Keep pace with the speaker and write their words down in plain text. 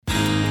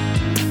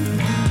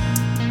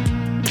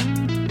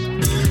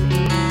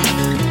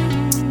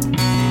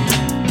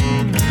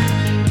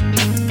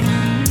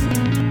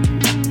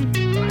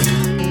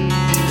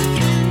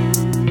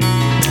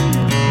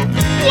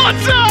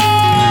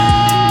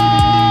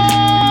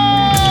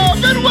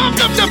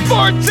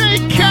Forte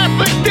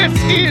Catholic, this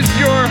is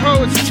your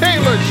host,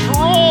 Taylor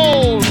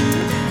Schroll.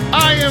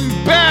 I am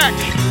back.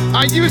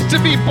 I used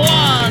to be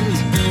blonde.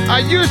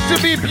 I used to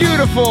be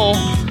beautiful.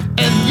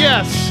 And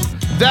yes,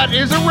 that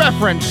is a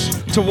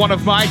reference to one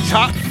of my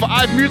top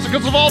 5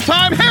 musicals of all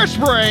time,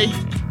 Hairspray.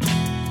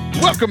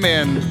 Welcome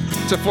in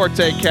to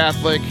Forte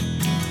Catholic,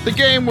 the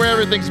game where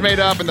everything's made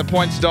up and the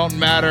points don't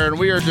matter, and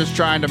we are just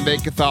trying to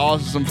make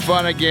Catholicism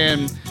fun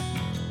again.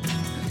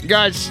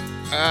 Guys,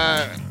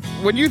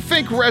 when you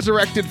think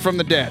resurrected from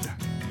the dead,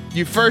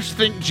 you first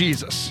think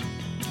Jesus.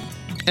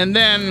 And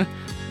then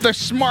the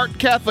smart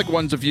Catholic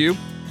ones of you,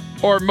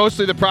 or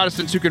mostly the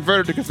Protestants who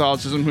converted to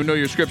Catholicism who know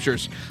your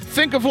scriptures,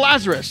 think of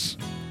Lazarus,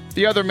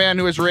 the other man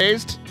who was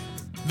raised.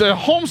 The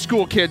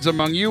homeschool kids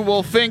among you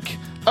will think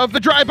of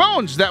the dry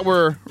bones that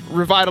were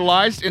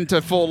revitalized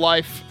into full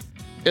life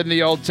in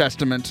the Old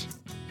Testament.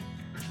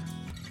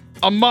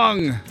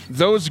 Among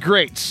those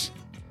greats,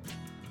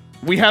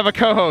 we have a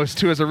co-host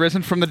who has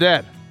arisen from the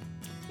dead.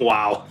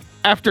 Wow.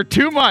 After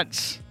 2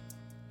 months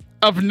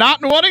of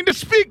not wanting to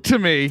speak to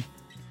me,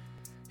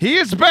 he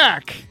is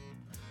back.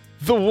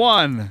 The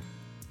one,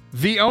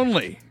 the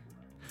only,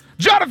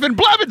 Jonathan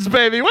Blevins,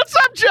 baby. What's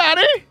up,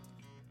 Johnny?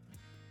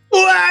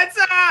 What's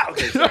up?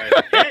 Okay, sorry.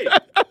 Hey,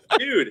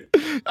 dude.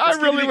 I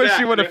really wish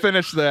you would have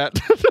finished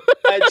that.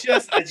 I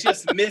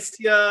just missed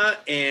you,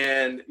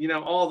 and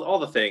all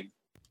the things.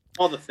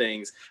 All the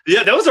things.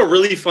 Yeah, that was a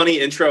really funny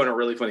intro and a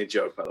really funny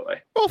joke, by the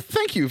way. Well,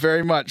 thank you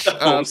very much. The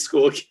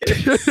homeschool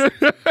kids.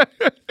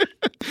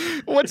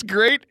 What's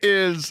great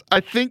is I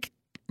think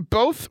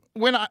both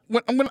when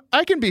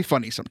I can be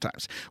funny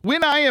sometimes.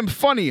 When I am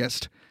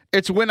funniest,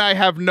 it's when I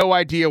have no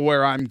idea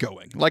where I'm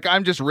going. Like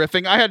I'm just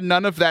riffing. I had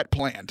none of that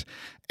planned.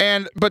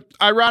 But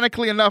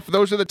ironically enough,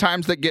 those are the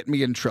times that get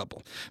me in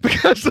trouble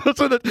because those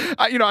are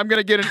I'm going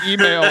to get an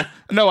email.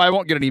 No, I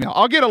won't get an email.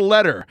 I'll get a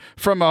letter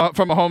from a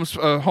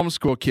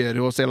homeschool kid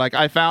who will say like,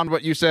 I found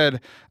what you said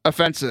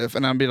offensive.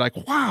 And I'll be like,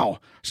 wow,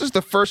 this is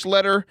the first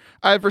letter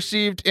I've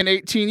received in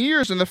 18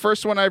 years and the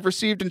first one I've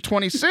received in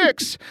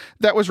 26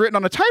 that was written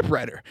on a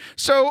typewriter.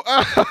 So,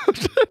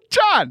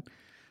 John,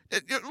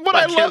 what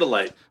by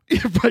candlelight.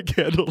 By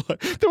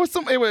candlelight. There was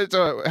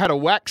had a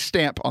wax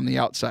stamp on the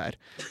outside,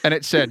 and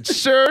it said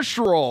Sir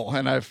Schroll,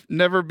 and I've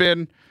never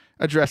been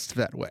addressed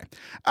that way.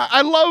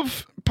 I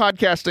love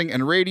podcasting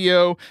and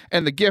radio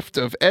and the gift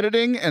of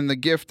editing and the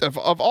gift of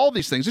all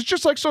these things. It's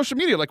just like social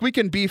media. Like we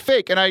can be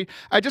fake, and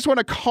I just want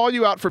to call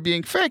you out for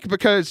being fake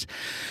because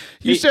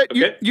you said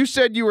you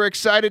said you were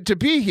excited to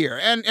be here,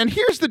 and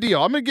here's the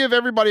deal. I'm going to give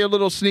everybody a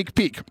little sneak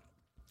peek.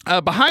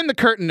 Behind the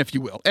curtain, if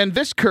you will. And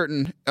this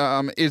curtain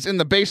is in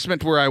the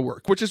basement where I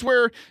work, which is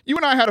where you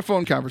and I had a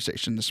phone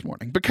conversation this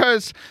morning.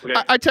 Because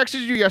I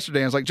texted you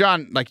yesterday. I was like,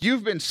 John, like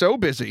you've been so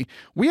busy.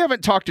 We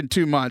haven't talked in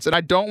 2 months. And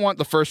I don't want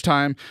the first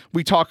time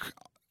we talk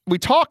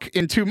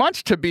in 2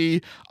 months to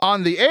be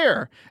on the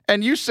air.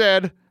 And you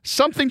said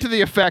something to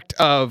the effect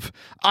of,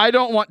 I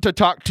don't want to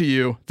talk to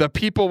you. The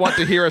people want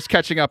to hear us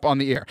catching up on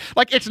the air.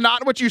 Like, it's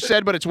not what you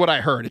said, but it's what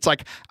I heard. It's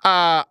like,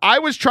 I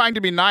was trying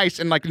to be nice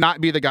and like not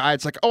be the guy.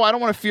 It's like, oh, I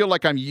don't want to feel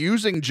like I'm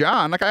using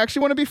John. Like, I actually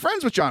want to be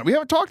friends with John. We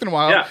haven't talked in a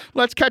while. Yeah.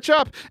 Let's catch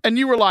up. And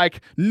you were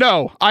like,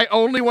 no, I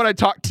only want to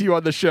talk to you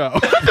on the show.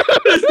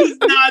 This is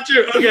not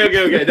true.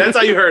 Okay. That's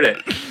how you heard it.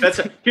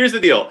 Here's the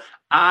deal.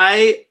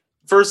 I,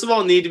 first of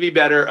all, need to be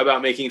better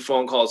about making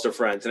phone calls to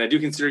friends. And I do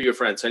consider you a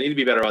friend, so I need to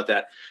be better about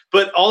that.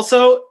 But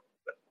also,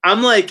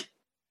 I'm like,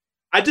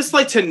 I just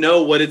like to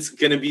know what it's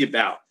going to be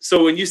about.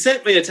 So when you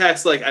sent me a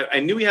text, like I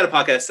knew we had a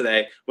podcast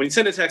today. When you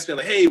sent a text me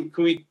like, hey,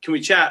 can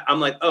we chat? I'm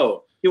like,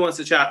 oh, he wants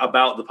to chat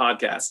about the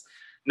podcast,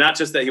 not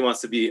just that he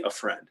wants to be a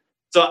friend.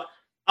 So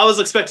I was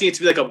expecting it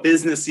to be like a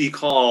businessy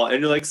call,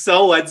 and you're like,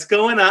 so what's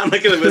going on? I'm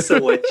like,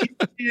 so what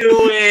you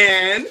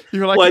doing?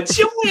 You're like, what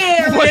you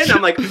wearing?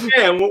 I'm like,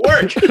 okay, I'm at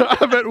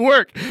work. I'm at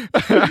work.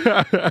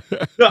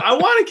 No, I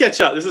want to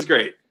catch up. This is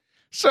great.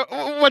 So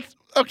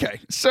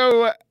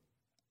So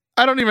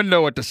I don't even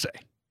know what to say,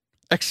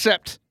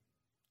 except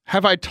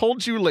have I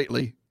told you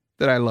lately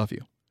that I love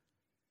you?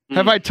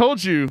 Have I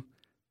told you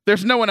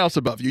there's no one else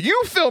above you?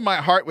 You fill my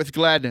heart with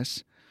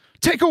gladness.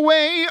 Take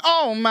away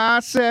all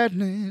my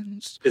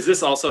sadness. Is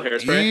this also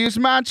Hairspray? Ease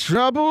my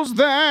troubles,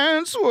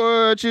 that's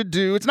what you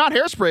do. It's not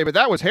Hairspray, but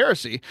that was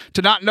heresy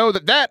to not know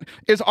that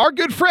is our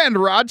good friend,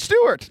 Rod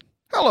Stewart.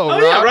 Hello,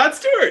 Rod. Yeah, Rod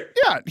Stewart.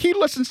 Yeah, he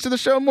listens to the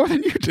show more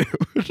than you do.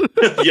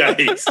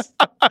 Yikes.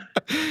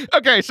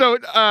 Okay, so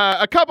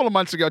a couple of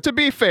months ago, to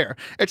be fair,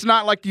 it's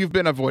not like you've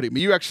been avoiding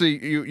me. You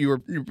actually, you were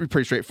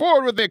pretty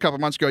straightforward with me. A couple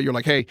of months ago, you're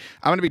like, hey,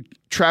 I'm going to be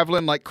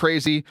traveling like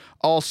crazy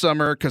all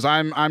summer because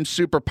I'm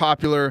super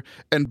popular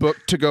and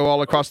booked to go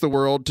all across the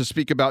world to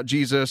speak about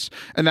Jesus.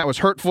 And that was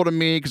hurtful to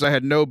me because I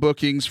had no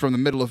bookings from the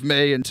middle of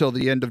May until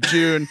the end of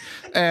June.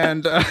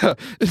 And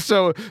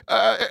so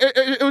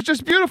it was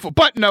just beautiful.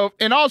 But no,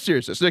 in all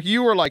seriousness, like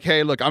you were like,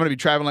 hey, look, I'm going to be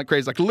traveling like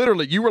crazy. Like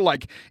literally, you were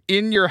like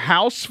in your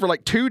house for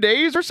like 2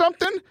 days or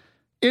something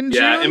in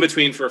June? Yeah, in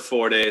between for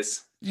 4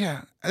 days.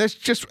 Yeah, that's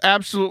just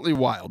absolutely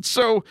wild.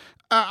 So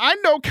I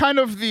know kind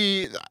of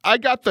I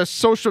got the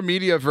social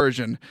media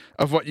version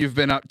of what you've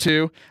been up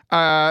to.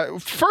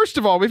 First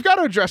of all, we've got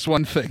to address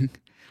one thing.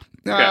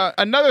 Okay.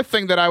 Another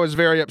thing that I was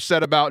very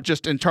upset about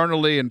just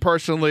internally and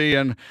personally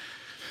and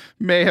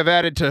may have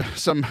added to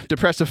some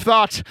depressive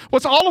thoughts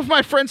was all of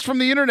my friends from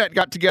the internet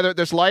got together at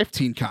this Life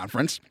Teen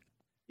conference.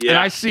 Yeah. And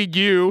I see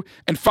you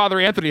and Father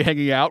Anthony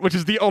hanging out, which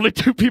is the only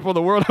two people in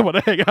the world I want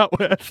to hang out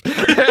with.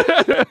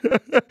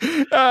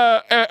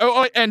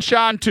 And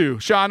Sean, too.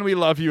 Sean, we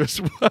love you as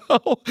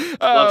well.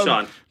 Love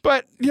Sean.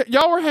 But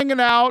y'all were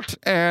hanging out,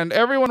 and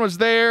everyone was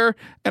there,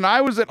 and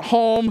I was at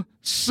home,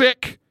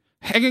 sick,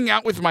 hanging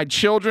out with my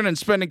children and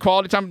spending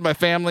quality time with my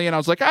family, and I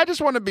was like, I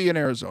just want to be in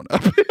Arizona.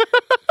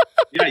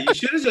 Yeah, you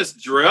should have just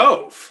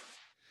drove.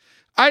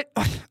 I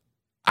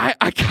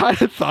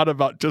kind of thought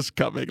about just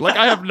coming. Like,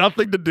 I have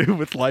nothing to do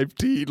with Life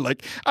Teen.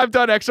 Like, I've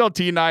done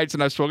XLT nights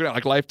and I've spoken at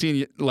like Life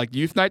Teen, like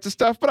youth nights and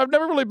stuff, but I've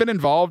never really been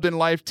involved in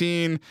Life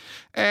Teen.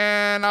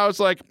 And I was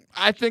like,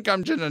 I think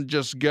I'm gonna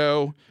just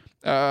go.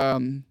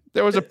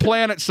 There was a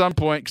plan at some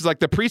point because like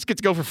the priest gets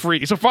to go for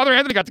free. So Father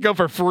Anthony got to go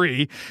for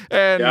free.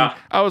 And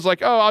I was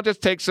like, oh, I'll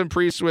just take some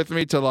priests with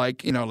me to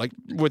like, like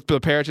with the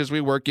parishes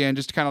we work in,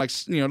 just to kind of like,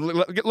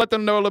 let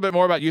them know a little bit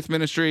more about youth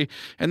ministry.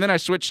 And then I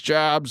switched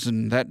jobs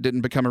and that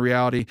didn't become a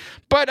reality.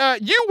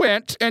 But you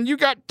went and you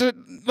got to,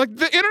 like,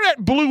 the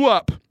internet blew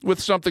up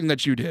with something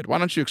that you did. Why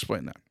don't you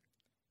explain that?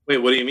 Wait,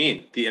 what do you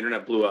mean? The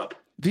internet blew up?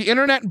 The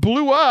internet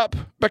blew up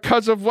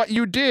because of what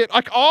you did.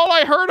 Like, all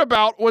I heard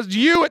about was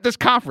you at this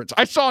conference.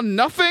 I saw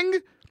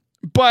nothing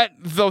but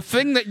the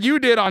thing that you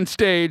did on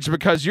stage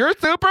because you're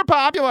super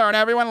popular and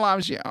everyone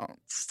loves you.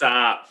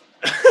 Stop.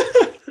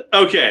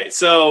 Okay,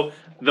 so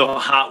the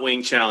Hot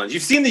Wing Challenge.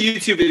 You've seen the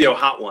YouTube video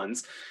Hot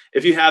Ones.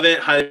 If you haven't,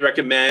 highly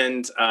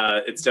recommend.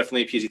 It's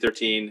definitely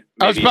PG-13.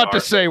 I was about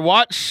to say,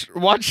 watch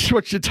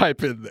what you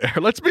type in there.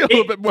 Let's be a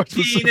little bit more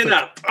specific. And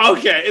up.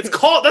 Okay, it's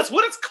called. That's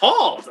what it's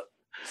called.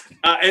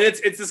 And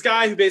it's this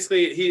guy who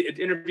basically he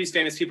interviews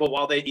famous people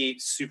while they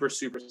eat super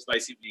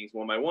spicy wings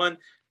one by one,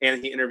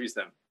 and he interviews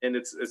them, and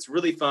it's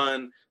really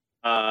fun.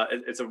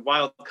 It's a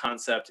wild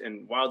concept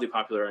and wildly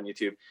popular on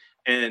YouTube.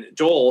 And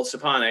Joel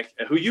Stepanek,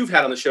 who you've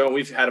had on the show, and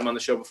we've had him on the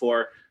show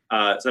before,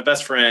 is my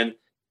best friend.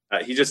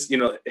 He just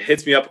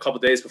hits me up a couple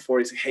of days before.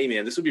 He's like, "Hey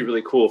man, this would be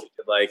really cool if we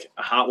did like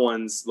a Hot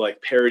Ones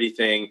like parody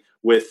thing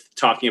with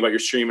talking about your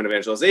stream and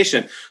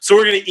evangelization. So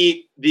we're gonna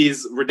eat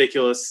these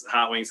ridiculous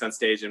hot wings on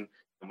stage and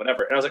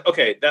whatever." And I was like,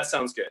 okay, that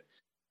sounds good.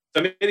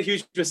 So I made a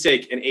huge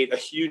mistake and ate a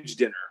huge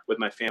dinner with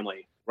my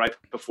family right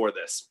before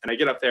this. And I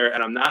get up there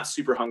and I'm not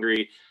super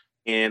hungry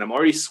and I'm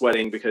already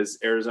sweating because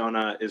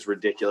Arizona is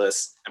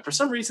ridiculous. And for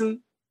some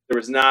reason, there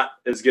was not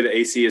as good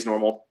AC as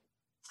normal.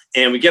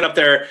 And we get up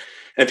there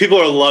and people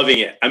are loving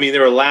it. I mean, they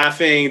were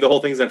laughing. The whole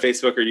thing's on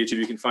Facebook or YouTube.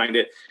 You can find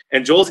it.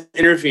 And Joel's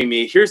interviewing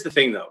me. Here's the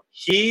thing though.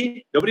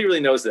 Nobody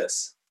really knows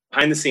this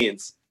behind the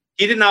scenes.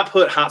 He did not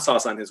put hot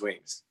sauce on his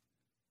wings.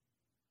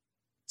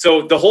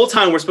 So the whole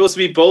time we're supposed to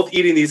be both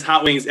eating these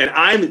hot wings and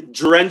I'm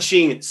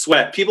drenching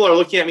sweat. People are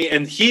looking at me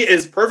and he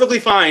is perfectly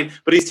fine,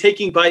 but he's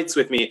taking bites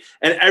with me.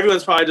 And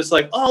everyone's probably just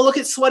like, oh, look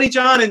at Sweaty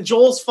John and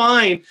Joel's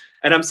fine.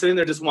 And I'm sitting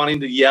there just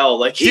wanting to yell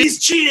like, he's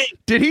cheating.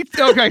 Did he?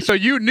 Okay, so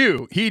you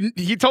knew.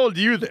 He told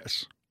you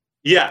this.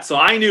 Yeah, so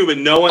I knew, but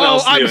no one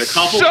else knew.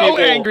 I'm so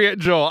angry at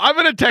Joel. I'm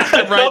going to text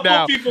him right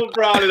now. A couple people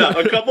brought it up.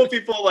 A couple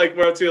people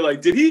were up to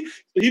like, did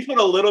he put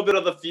a little bit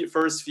of the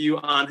first few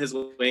on his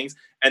wings?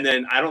 And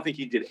then I don't think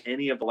he did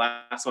any of the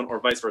last one or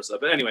vice versa.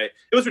 But anyway,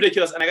 it was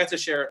ridiculous. And I got to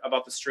share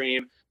about the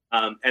stream.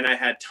 And I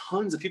had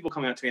tons of people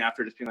coming up to me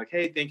after just being like,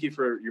 hey, thank you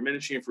for your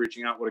ministry and for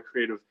reaching out. What a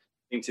creative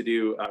thing to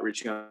do,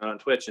 reaching out on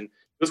Twitch. And it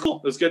was cool.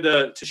 It was good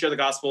to share the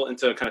gospel and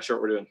to kind of share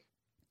what we're doing.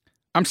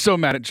 I'm so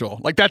mad at Joel.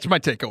 Like, that's my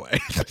takeaway.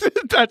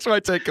 That's my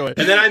takeaway.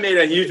 And then I made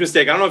a huge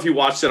mistake. I don't know if you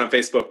watched it on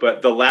Facebook,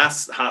 but the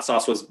last hot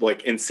sauce was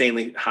like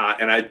insanely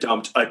hot and I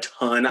dumped a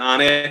ton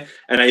on it.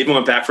 And I even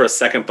went back for a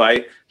second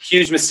bite.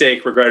 Huge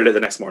mistake. Regretted it the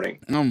next morning.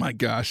 Oh my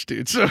gosh,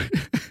 dude. So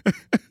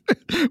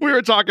we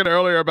were talking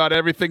earlier about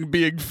everything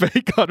being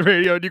fake on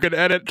radio and you can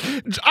edit.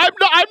 I'm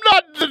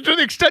not to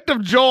the extent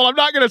of Joel. I'm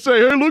not going to say,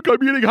 hey, look,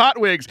 I'm eating hot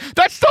wings.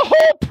 That's the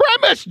whole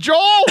premise,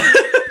 Joel.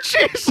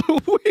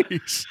 Jeez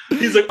Louise.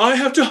 He's like, I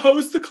have to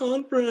host the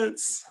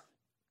conference.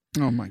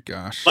 Oh my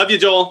gosh. Love you,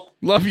 Joel.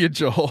 Love you,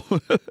 Joel.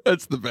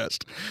 That's the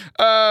best.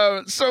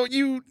 So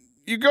you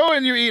go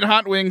and you eat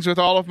hot wings with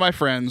all of my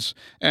friends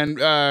and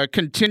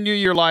continue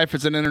your life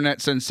as an internet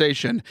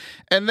sensation.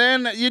 And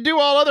then you do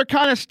all other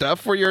kind of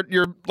stuff where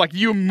you're like,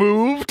 you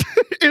moved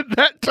in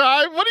that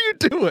time. What are you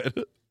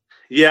doing?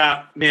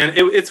 Yeah, man,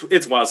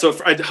 it's wild. So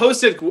I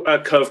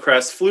hosted Cove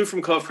Crest, flew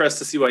from Cove Crest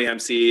to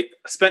CYMC,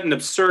 spent an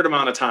absurd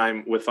amount of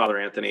time with Father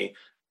Anthony,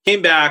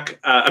 came back,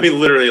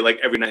 literally like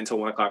every night until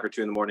 1 o'clock or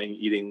 2 in the morning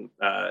eating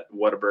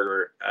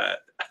Whataburger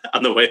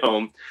on the way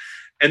home.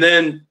 And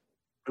then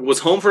was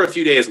home for a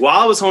few days. While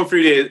I was home for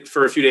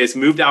a few days,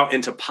 moved out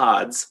into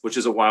pods, which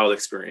is a wild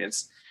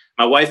experience.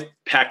 My wife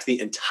packed the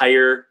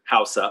entire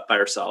house up by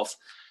herself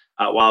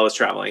while I was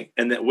traveling,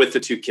 and then with the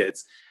 2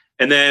 kids.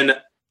 And then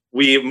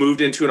we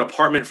moved into an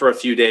apartment for a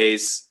few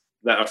days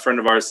that a friend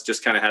of ours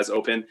just kind of has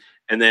open,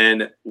 and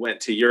then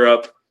went to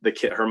Europe.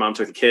 Her mom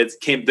took the kids.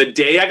 Came the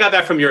day I got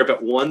back from Europe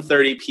at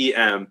 1:30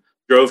 p.m.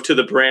 Drove to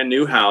the brand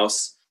new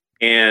house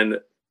and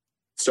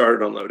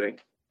started unloading. And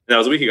that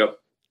was a week ago.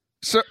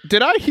 So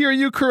did I hear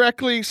you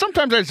correctly?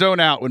 Sometimes I zone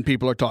out when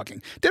people are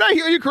talking. Did I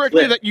hear you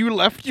correctly that you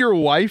left your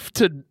wife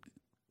to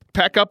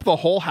pack up the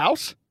whole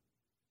house?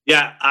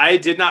 Yeah, I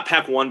did not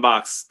pack one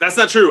box. That's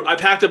not true. I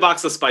packed a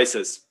box of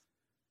spices.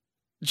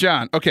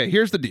 John, okay,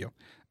 here's the deal.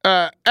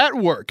 At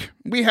work,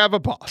 we have a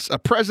boss, a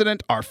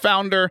president, our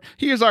founder.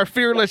 He is our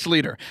fearless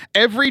leader.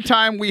 Every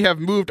time we have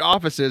moved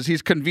offices,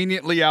 he's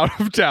conveniently out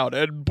of town.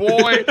 And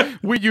boy,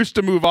 we used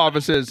to move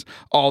offices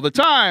all the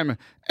time.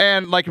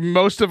 And like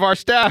most of our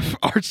staff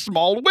are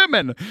small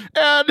women.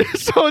 And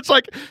so it's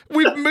like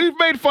we've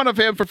made fun of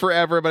him for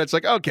forever, but it's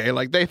like, okay,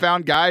 like they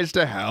found guys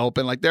to help.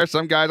 And like there's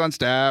some guys on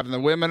staff and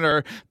the women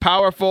are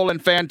powerful and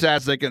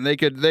fantastic and they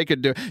could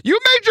do it. You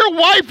made your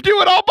wife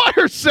do it all by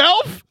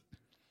herself?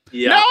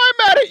 Yeah. Now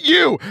I'm mad at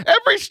you.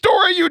 Every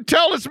story you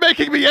tell is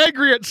making me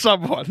angry at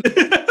someone.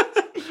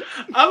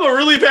 I'm a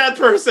really bad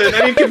person.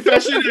 I need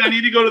confession and I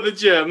need to go to the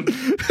gym.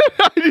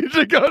 I need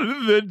to go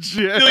to the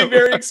gym. Feeling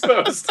very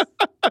exposed.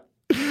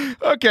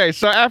 Okay,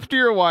 so after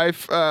your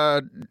wife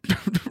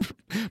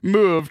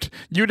moved,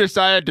 you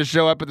decided to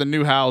show up at the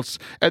new house,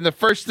 and the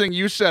first thing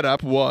you set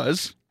up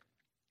was...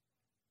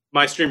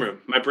 my stream room,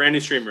 my brand new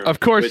stream room.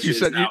 Of course, you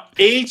said...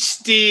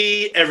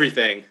 HD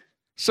everything.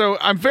 So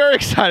I'm very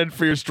excited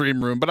for your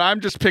stream room, but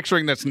I'm just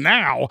picturing this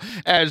now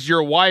as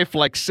your wife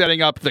like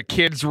setting up the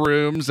kids'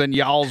 rooms and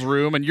y'all's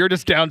room, and you're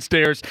just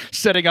downstairs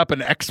setting up an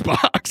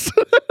Xbox.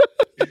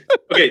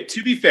 Okay,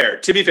 to be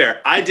fair,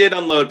 I did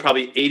unload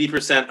probably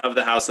 80% of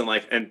the house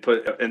and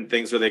put in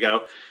things where they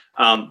go.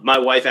 My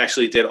wife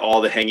actually did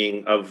all the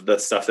hanging of the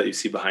stuff that you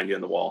see behind you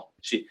on the wall.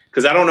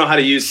 Because I don't know how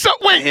to use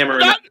a hammer.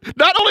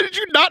 Not only did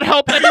you not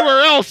help anywhere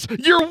else,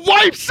 your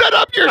wife set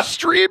up your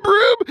stream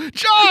room?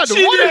 John,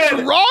 what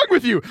is wrong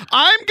with you?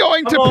 I'm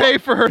going to pay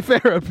for her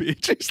therapy.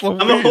 Jeez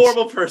Louise. I'm a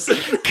horrible person.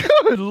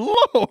 Good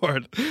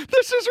Lord.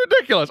 This is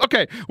ridiculous.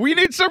 Okay, we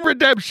need some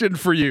redemption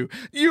for you.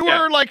 You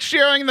were like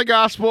sharing the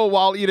gospel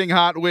while eating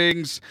hot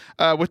wings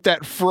with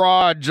that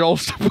fraud, Joel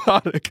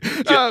Stepanek.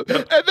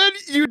 And then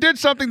you did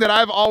something that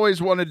I've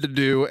always wanted to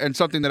do and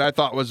something that I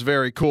thought was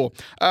very cool.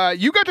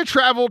 You got to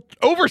travel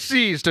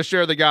overseas to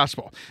share the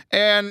gospel.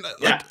 And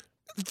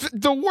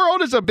the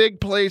world is a big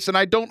place, and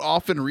I don't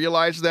often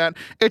realize that.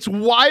 It's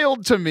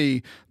wild to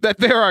me that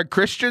there are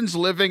Christians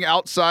living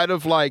outside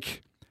of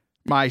like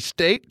my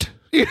state.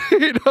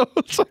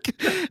 It's like,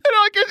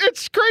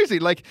 it's crazy.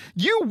 Like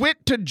you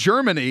went to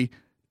Germany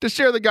to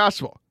share the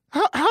gospel.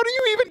 How do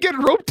you even get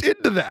roped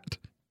into that?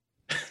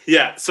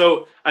 Yeah,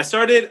 so I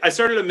started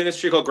a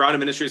ministry called Grounded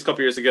Ministries a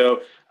couple years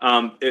ago.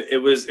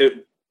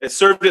 It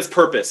served its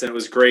purpose and it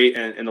was great.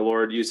 And the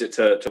Lord used it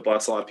to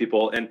bless a lot of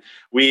people. And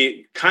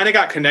we kind of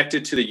got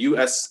connected to the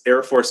U.S.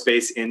 Air Force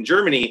Base in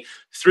Germany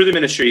through the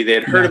ministry. They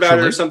had heard about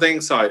it or something,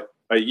 saw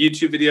a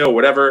YouTube video,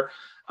 whatever.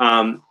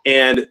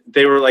 And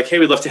they were like, hey,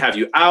 we'd love to have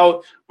you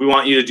out. We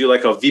want you to do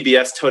like a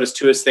VBS Totus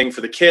Tuus thing for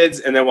the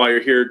kids. And then while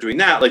you're here doing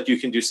that, like you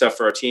can do stuff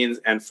for our teens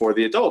and for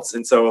the adults.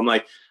 And so I'm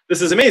like,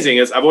 this is amazing.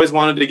 I've always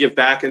wanted to give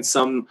back in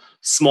some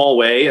small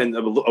way and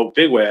a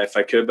big way if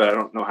I could, but I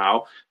don't know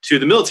how, to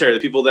the military, the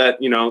people that,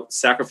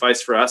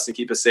 sacrifice for us and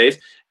keep us safe.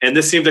 And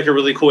this seemed like a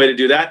really cool way to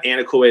do that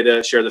and a cool way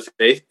to share the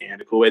faith and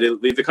a cool way to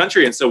leave the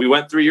country. And so we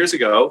went 3 years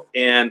ago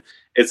and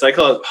it's like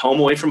a home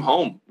away from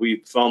home.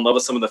 We fell in love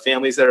with some of the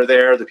families that are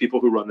there, the people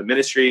who run the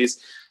ministries.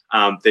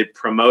 They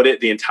promote it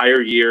the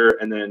entire year.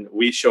 And then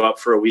we show up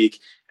for a week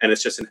and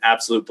it's just an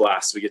absolute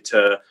blast. We get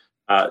to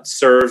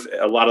serve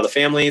a lot of the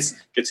families,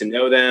 get to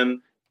know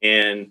them.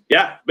 And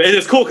yeah, but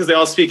it's cool because they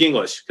all speak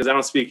English because I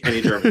don't speak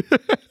any German.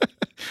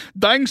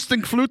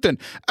 Fluten.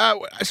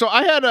 So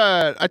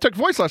I took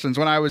voice lessons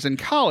when I was in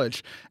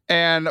college,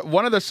 and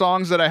one of the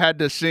songs that I had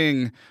to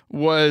sing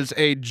was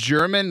a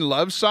German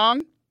love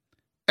song.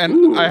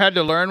 And I had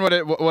to learn what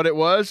it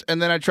was,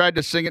 and then I tried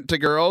to sing it to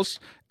girls,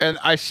 and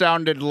I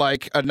sounded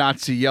like a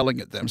Nazi yelling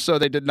at them, so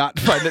they did not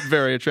find it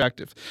very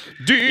attractive.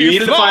 You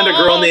needed to find a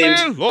girl named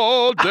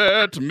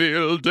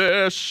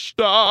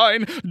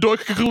Stein,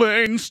 durch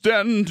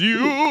glänzend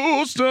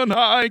Justen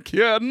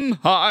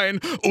Eichenhain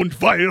und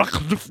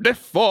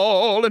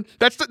Weihnachten.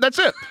 That's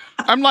it.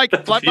 I'm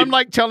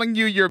like telling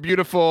you you're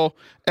beautiful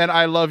and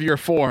I love your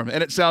form,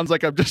 and it sounds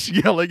like I'm just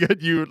yelling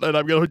at you and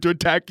I'm going to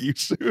attack you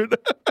soon.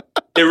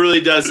 It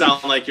really does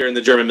sound like you're in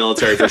the German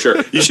military for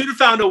sure. You should have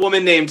found a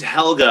woman named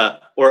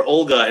Helga or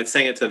Olga and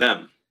sang it to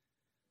them.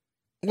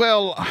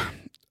 Well,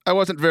 I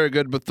wasn't very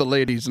good with the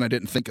ladies and I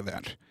didn't think of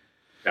that.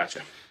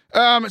 Gotcha.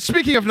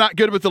 Speaking of not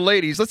good with the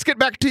ladies, let's get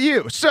back to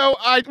you. So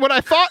I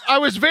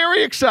was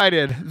very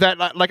excited that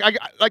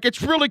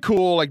it's really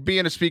cool, like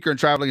being a speaker and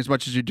traveling as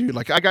much as you do.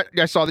 Like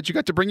I saw that you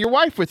got to bring your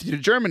wife with you to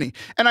Germany,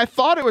 and I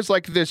thought it was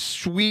like this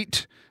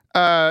sweet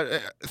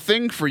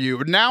thing for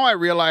you. Now I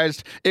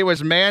realized it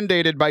was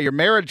mandated by your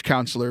marriage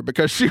counselor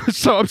because she was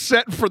so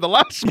upset for the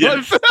last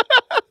month.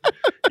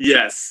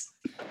 Yes.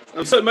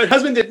 So my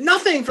husband did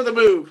nothing for the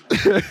move.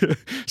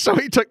 So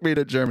he took me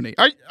to Germany.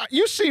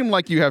 You seem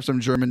like you have some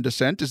German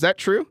descent. Is that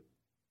true?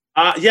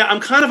 Yeah, I'm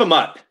kind of a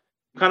mutt.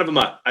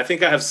 I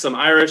think I have some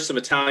Irish, some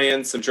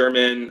Italian, some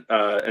German,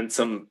 and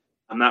some.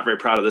 I'm not very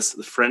proud of this.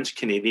 The French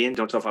Canadian.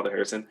 Don't tell Father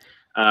Harrison.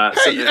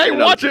 Hey,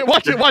 watch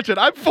it.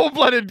 I'm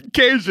full-blooded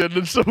Cajun,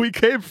 and so we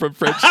came from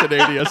French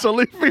Canada, so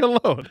leave me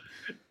alone.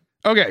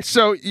 Okay,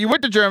 so you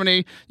went to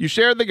Germany, you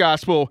shared the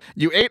gospel,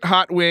 you ate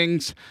hot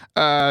wings,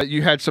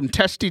 you had some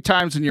testy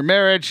times in your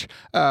marriage.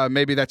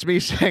 Maybe that's me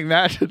saying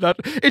that.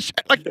 It's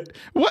like,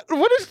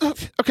 what is,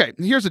 okay,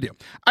 here's the deal.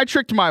 I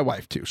tricked my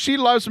wife too. She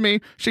loves me,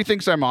 she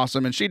thinks I'm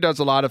awesome, and she does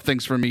a lot of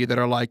things for me that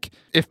are like,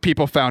 if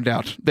people found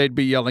out, they'd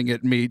be yelling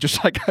at me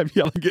just like I'm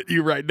yelling at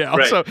you right now.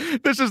 Right. So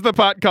this is the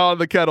pot calling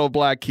the kettle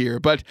black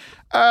here. But,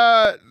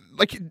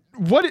 like,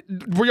 what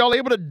were y'all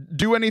able to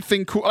do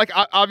anything cool? Like,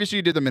 obviously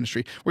you did the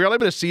ministry. Were y'all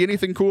able to see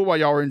anything cool while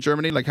y'all were in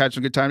Germany? Like, had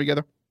some good time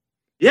together?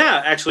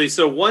 Yeah, actually.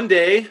 So one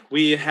day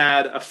we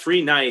had a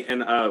free night,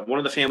 and one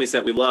of the families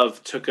that we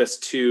love took us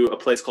to a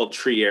place called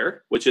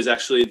Trier, which is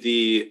actually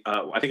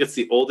I think it's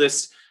the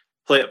oldest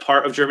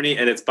part of Germany,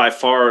 and it's by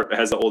far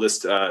has the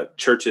oldest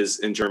churches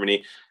in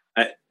Germany.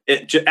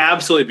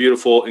 Absolutely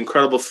beautiful,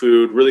 incredible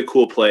food, really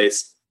cool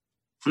place.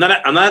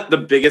 I'm not the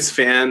biggest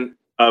fan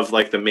of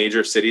like the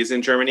major cities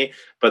in Germany,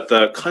 but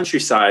the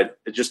countryside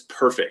is just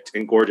perfect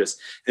and gorgeous.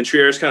 And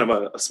Trier is kind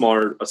of a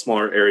smaller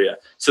area.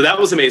 So that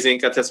was amazing.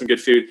 Got to have some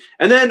good food.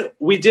 And then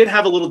we did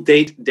have a little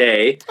date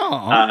day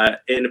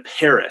in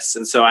Paris.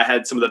 And so I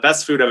had some of the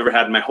best food I've ever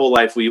had in my whole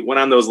life. We went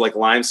on those like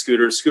Lime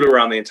scooters, scooted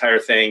around the entire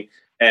thing,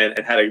 and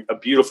had a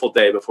beautiful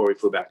day before we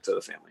flew back to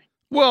the family.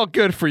 Well,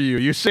 good for you.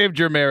 You saved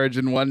your marriage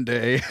in one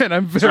day, and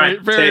I'm very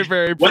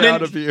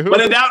proud of you. When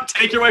in doubt,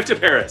 take your wife to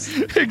Paris.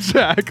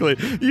 Exactly.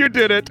 You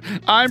did it.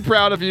 I'm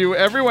proud of you.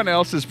 Everyone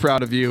else is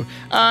proud of you.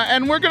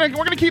 And we're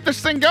gonna keep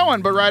this thing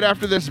going, but right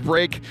after this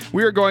break,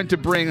 we are going to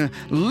bring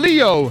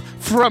Leo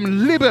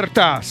from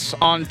Libertas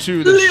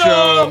onto the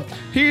show.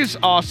 He's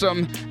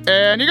awesome,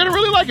 and you're gonna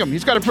really like him.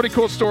 He's got a pretty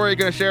cool story he's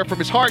gonna share from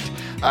his heart,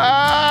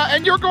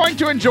 and you're going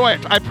to enjoy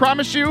it. I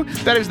promise you,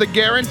 that is the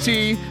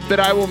guarantee that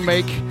I will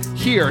make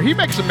here. He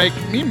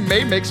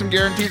may make some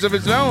guarantees of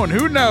his own.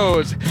 Who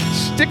knows?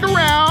 Stick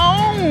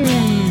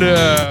around.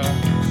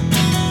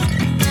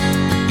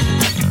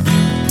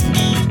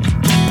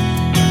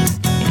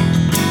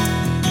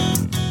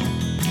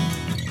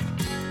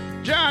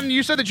 John,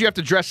 you said that you have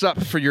to dress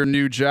up for your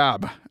new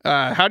job.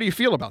 How do you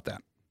feel about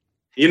that?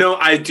 You know,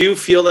 I do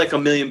feel like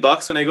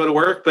 $1,000,000 when I go to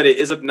work, but it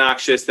is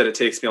obnoxious that it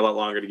takes me a lot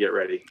longer to get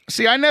ready.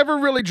 See, I never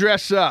really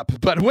dress up,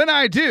 but when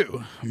I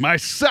do, my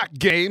sock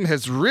game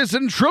has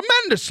risen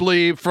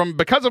tremendously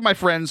because of my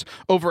friends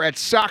over at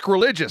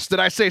Sacrilegious.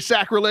 Did I say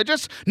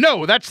sacrilegious?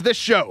 No, that's this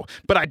show,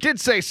 but I did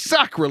say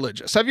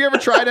Sacrilegious. Have you ever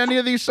tried any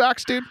of these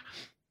socks, dude?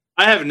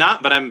 I have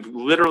not, but I'm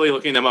literally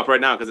looking them up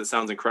right now because it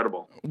sounds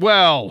incredible.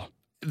 Well,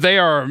 they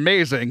are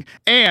amazing.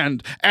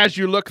 And as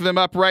you look them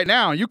up right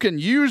now, you can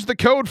use the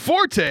code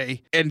FORTE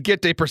and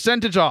get a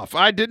percentage off.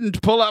 I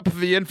didn't pull up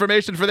the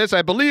information for this.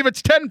 I believe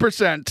it's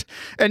 10%.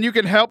 And you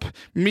can help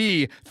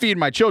me feed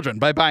my children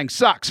by buying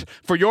socks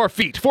for your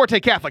feet.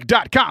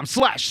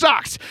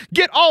 ForteCatholic.com/socks.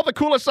 Get all the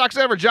coolest socks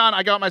ever. John,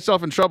 I got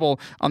myself in trouble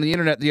on the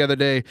internet the other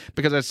day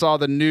because I saw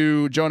the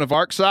new Joan of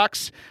Arc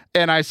socks.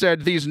 And I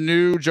said, these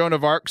new Joan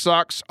of Arc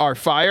socks are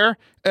fire.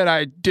 And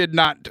I did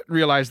not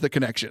realize the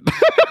connection.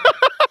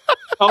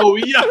 Oh,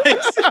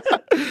 yikes.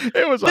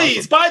 It was Please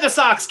awesome. Buy the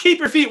socks. Keep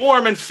your feet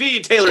warm and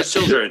feed Taylor's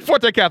children.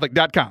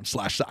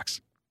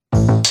 ForteCatholic.com/socks.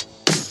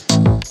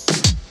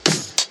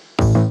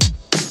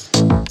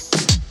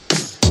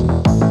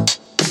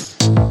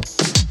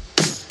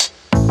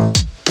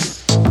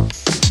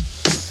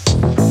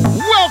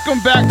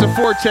 Welcome back to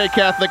Forte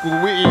Catholic,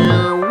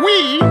 where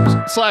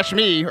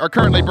we/me are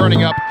currently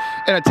burning up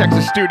in a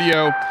Texas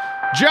studio.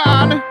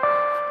 John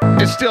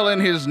is still in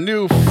his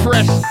new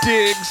fresh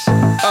digs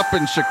up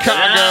in Chicago.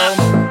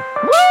 Yeah.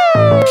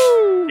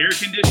 Woo! Air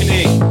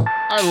conditioning.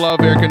 I love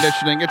air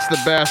conditioning. It's the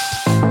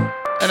best.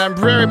 And I'm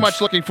very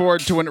much looking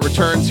forward to when it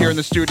returns here in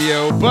the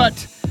studio.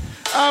 But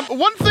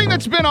one thing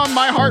that's been on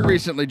my heart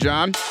recently,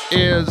 John,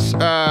 is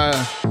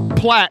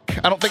plaque.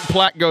 I don't think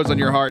plaque goes on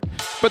your heart.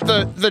 But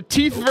the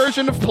teeth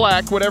version of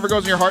plaque, whatever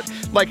goes in your heart,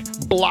 like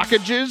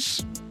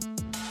blockages.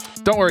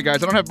 Don't worry,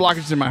 guys. I don't have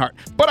blockages in my heart.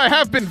 But I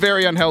have been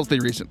very unhealthy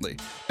recently.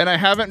 And I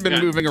haven't been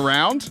moving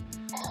around.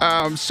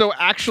 So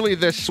actually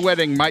this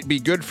sweating might be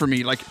good for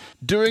me. Like,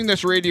 doing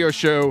this radio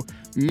show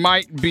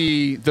might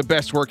be the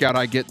best workout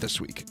I get this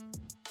week.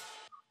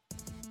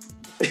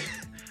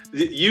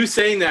 You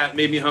saying that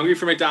made me hungry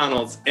for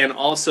McDonald's and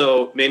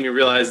also made me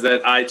realize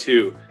that I,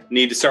 too,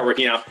 need to start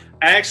working out.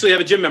 I actually have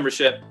a gym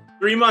membership.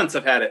 3 months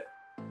I've had it.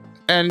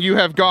 And you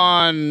have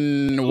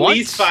gone what? At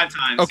least 5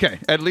 times. Okay,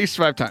 at least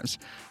 5 times.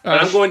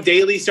 I'm going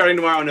daily starting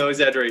tomorrow, no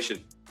exaggeration.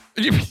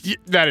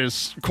 That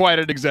is quite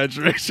an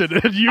exaggeration.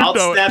 I'll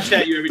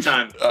Snapchat you every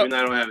time, even though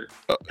I don't have it.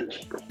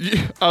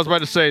 I was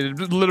about to say,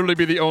 it'd literally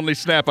be the only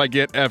snap I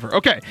get ever.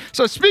 Okay,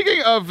 so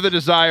speaking of the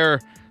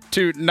desire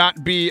to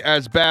not be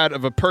as bad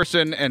of a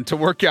person and to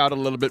work out a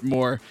little bit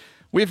more,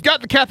 we've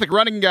got the Catholic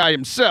running guy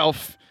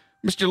himself,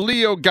 Mr.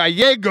 Leo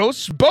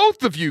Gallegos.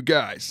 Both of you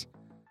guys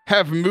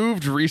have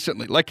moved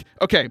recently. Like,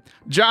 okay,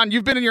 John,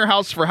 you've been in your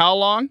house for how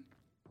long?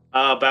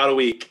 About a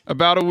week.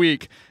 About a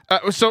week.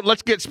 So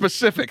let's get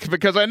specific,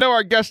 because I know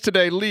our guest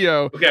today,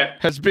 Leo,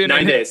 has been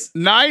 9 days.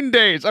 9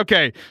 days.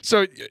 Okay,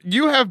 so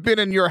you have been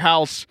in your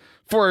house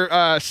for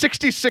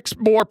 66%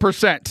 more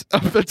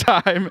of the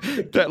time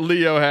that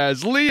Leo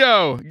has.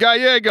 Leo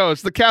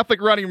Gallegos, the Catholic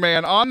running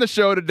man, on the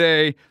show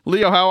today.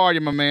 Leo, how are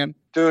you, my man?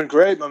 Doing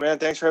great, my man.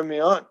 Thanks for having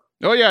me on.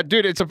 Oh, yeah,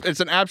 dude, it's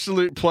an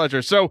absolute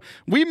pleasure. So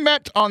we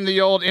met on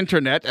the old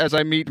internet, as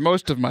I meet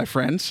most of my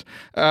friends.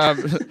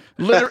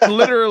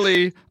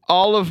 Literally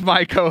all of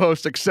my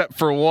co-hosts except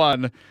for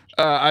one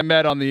I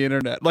met on the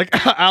internet. Like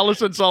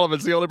Allison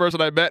Sullivan's the only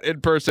person I met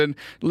in person,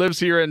 lives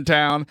here in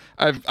town.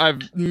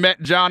 I've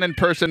met John in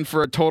person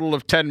for a total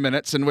of 10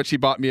 minutes in which he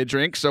bought me a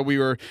drink, so we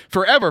were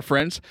forever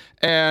friends.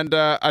 And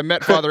I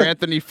met Father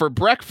Anthony for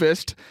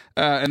breakfast,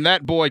 and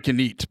that boy can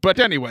eat. But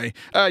anyway,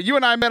 you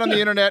and I met on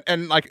the internet,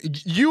 and like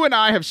you and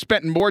I have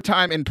spent more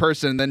time in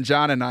person than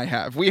John and I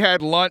have. We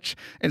had lunch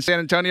in San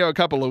Antonio a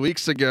couple of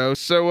weeks ago.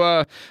 So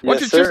why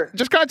don't you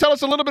just kind of tell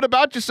us a little bit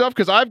about yourself,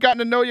 because I've gotten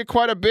to know you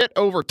quite a bit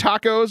over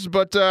tacos.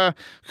 But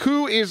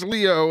who is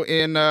Leo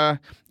in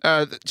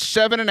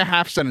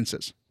 7.5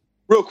 sentences?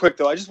 Real quick,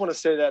 though, I just want to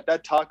say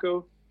that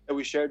taco that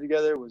we shared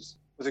together was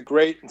a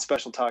great and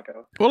special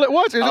taco. Well, it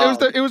was.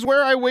 It was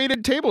where I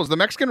waited tables. The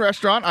Mexican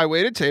restaurant, I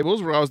waited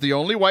tables where I was the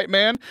only white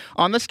man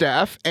on the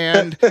staff,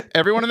 and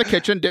everyone in the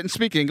kitchen didn't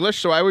speak English,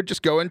 so I would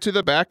just go into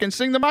the back and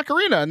sing the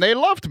Macarena, and they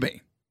loved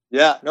me.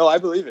 Yeah, no, I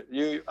believe it.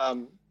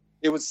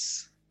 It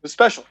was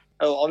special.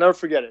 I'll never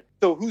forget it.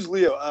 So who's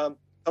Leo?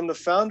 I'm the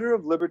founder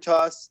of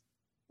Libertas,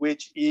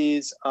 which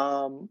is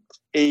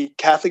a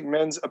Catholic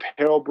men's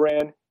apparel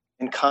brand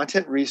and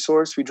content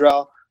resource. We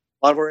draw a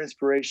lot of our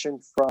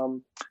inspiration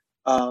from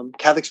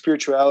Catholic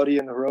spirituality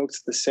and the heroics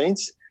of the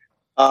saints.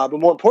 But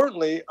more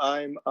importantly,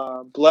 I'm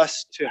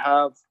blessed to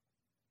have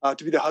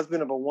to be the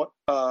husband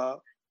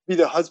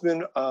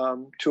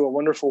to a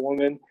wonderful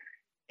woman,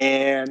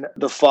 and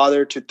the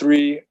father to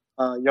 3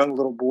 young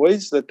little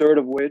boys, the third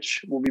of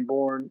which will be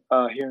born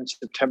here in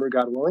September,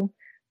 God willing.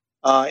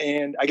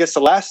 And I guess the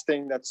last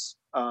thing that's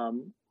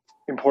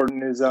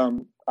important is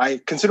I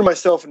consider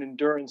myself an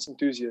endurance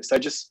enthusiast. I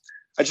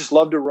just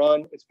love to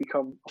run. It's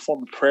become a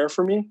form of prayer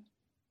for me,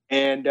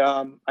 and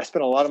I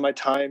spend a lot of my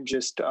time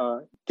just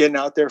getting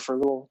out there for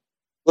little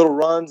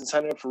runs and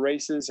signing up for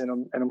races.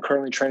 And I'm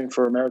currently training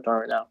for a marathon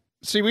right now.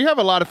 See, we have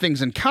a lot of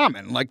things in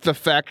common, like the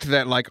fact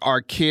that like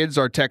our kids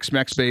are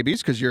Tex-Mex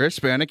babies because you're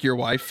Hispanic, your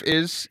wife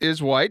is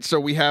white, so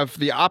we have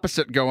the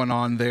opposite going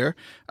on there.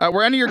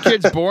 Were any of your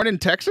kids born in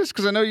Texas?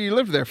 Because I know you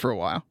lived there for a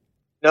while.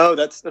 No,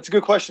 that's a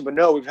good question, but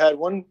no, we've had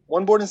one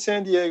born in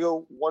San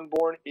Diego, one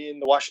born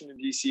in the Washington,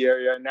 D.C.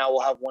 area, and now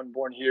we'll have one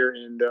born here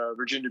in the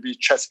Virginia Beach,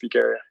 Chesapeake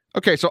area.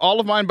 Okay, so all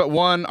of mine but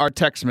one are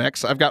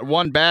Tex-Mex. I've got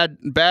one bad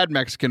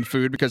Mexican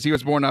food because he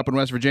was born up in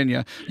West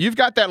Virginia. You've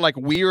got that like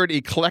weird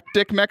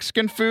eclectic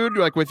Mexican food,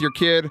 like with your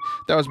kid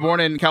that was born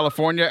in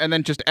California, and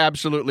then just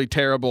absolutely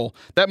terrible.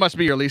 That must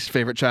be your least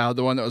favorite child,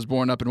 the one that was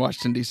born up in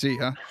Washington, D.C.,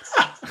 huh?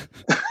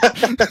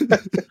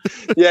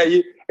 Yeah,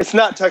 it's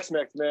not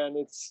Tex-Mex, man.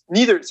 It's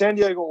neither San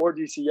Diego or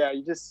DC. Yeah,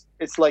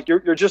 it's like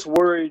you're just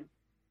worried.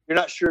 You're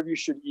not sure if you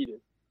should eat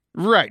it.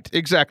 Right,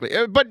 exactly.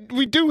 But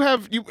we do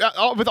have,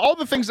 with all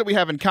the things that we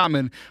have in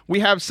common, we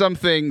have some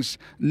things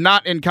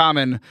not in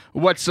common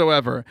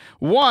whatsoever.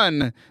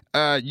 One,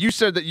 you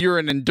said that you're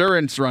an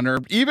endurance runner.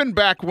 Even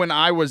back when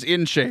I was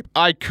in shape,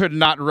 I could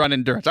not run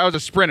endurance. I was a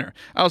sprinter.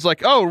 I was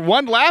like,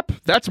 1 lap,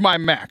 that's my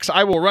max.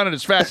 I will run it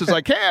as fast as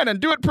I can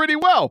and do it pretty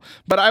well,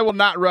 but I will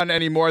not run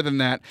any more than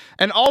that.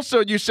 And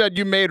also, you said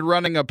you made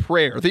running a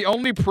prayer. The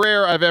only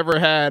prayer I've ever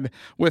had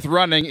with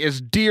running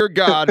is, "Dear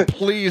God,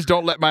 please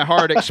don't let my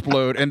heart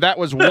explode." And that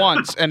was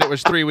once, and it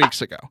was 3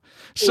 weeks ago.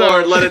 So,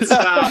 Lord, let it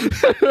stop.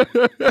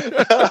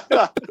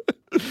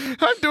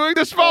 I'm doing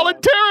this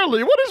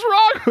voluntarily. What is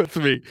wrong with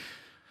me?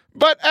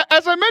 But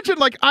as I mentioned,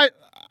 like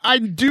I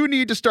do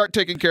need to start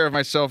taking care of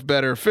myself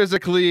better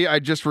physically. I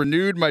just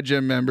renewed my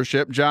gym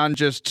membership. John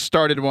just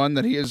started one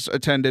that he has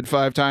attended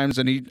 5 times,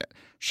 and he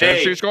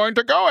says she's going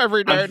to go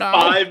every day now.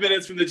 5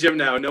 minutes from the gym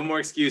now. No more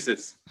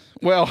excuses.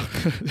 Well,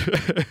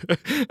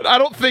 I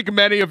don't think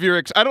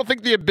I don't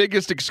think the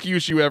biggest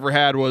excuse you ever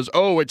had was,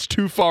 it's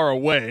too far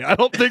away. I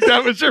don't think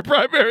that was your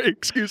primary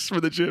excuse for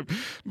the gym.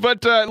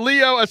 But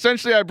Leo,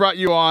 essentially I brought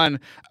you on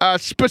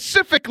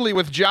specifically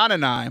with John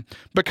and I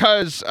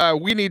because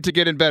we need to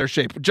get in better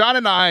shape. John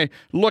and I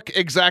look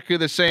exactly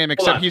the same,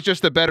 except he's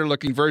just a better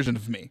looking version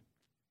of me.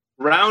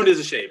 Round is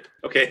a shape.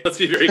 Okay, let's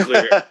be very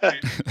clear.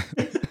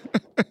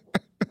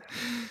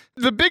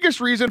 The biggest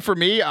reason for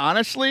me,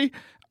 honestly,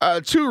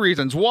 two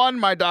reasons. One,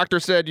 my doctor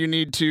said you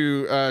need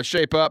to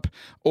shape up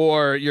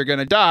or you're going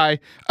to die.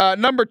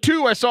 Number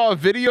two, I saw a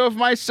video of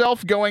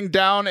myself going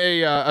down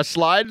a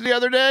slide the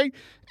other day.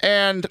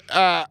 And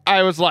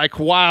I was like,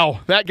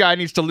 wow, that guy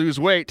needs to lose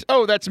weight.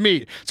 Oh, that's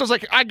me. So it's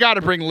like, I got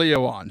to bring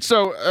Leo on.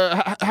 So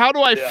how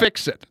do I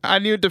fix it? I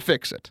need to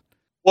fix it.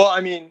 Well, I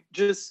mean,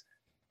 just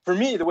for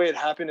me, the way it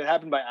happened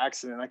by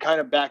accident. I kind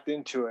of backed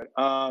into it.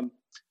 I've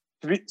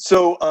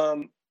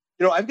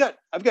got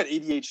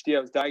ADHD. I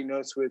was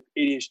diagnosed with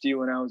ADHD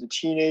when I was a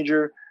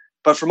teenager.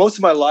 But for most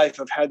of my life,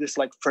 I've had this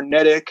like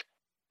frenetic,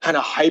 kind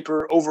of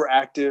hyper,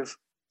 overactive,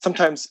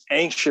 sometimes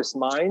anxious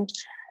mind.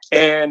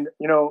 And,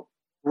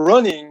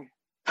 running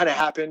kind of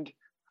happened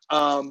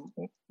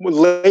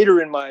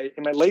later in my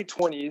late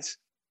 20s.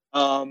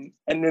 And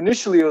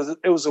initially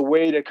it was a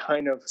way to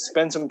kind of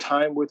spend some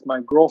time with my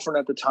girlfriend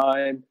at the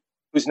time,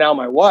 who's now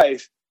my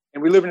wife.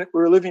 And we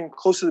were living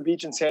close to the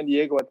beach in San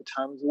Diego at the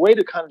time. It was a way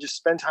to kind of just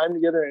spend time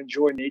together and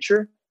enjoy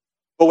nature.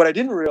 But what I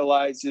didn't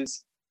realize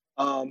is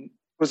it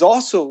was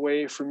also a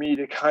way for me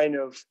to kind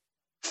of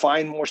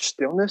find more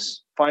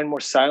stillness, find more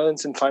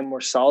silence, and find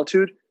more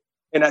solitude.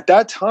 And at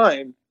that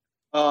time,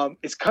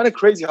 it's kind of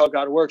crazy how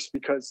God works,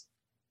 because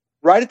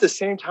right at the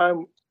same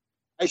time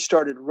I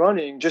started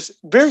running just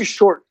very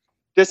short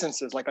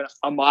distances, like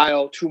a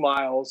mile, 2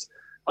 miles,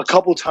 a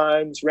couple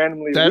times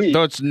randomly a week.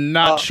 That's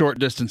not short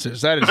distances.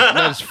 That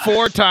is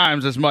 4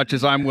 times as much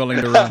as I'm willing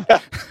to run.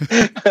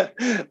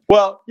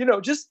 Well,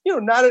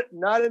 not at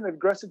an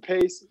aggressive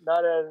pace,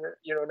 not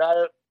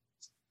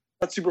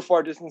super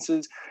far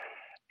distances.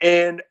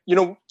 And,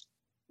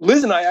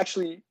 Liz and I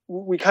actually,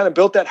 we kind of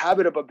built that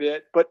habit up a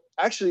bit, but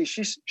actually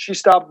she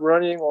stopped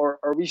running or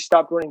we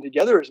stopped running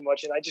together as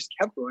much, and I just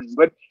kept running.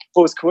 But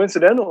what was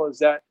coincidental is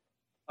that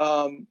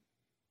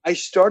I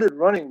started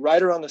running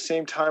right around the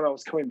same time I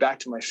was coming back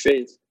to my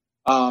faith.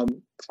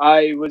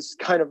 I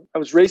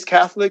was raised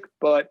Catholic,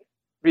 but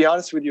to be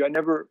honest with you, I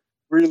never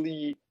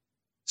really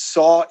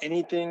saw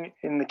anything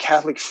in the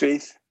Catholic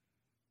faith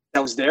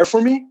that was there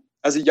for me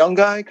as a young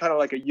guy, kind of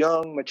like a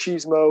young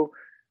machismo,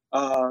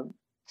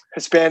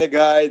 Hispanic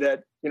guy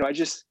that,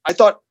 I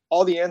thought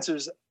all the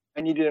answers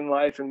I needed in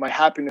life and my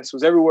happiness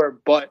was everywhere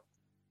but,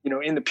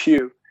 in the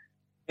pew.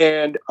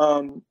 And,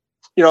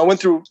 I went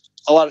through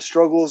a lot of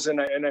struggles, and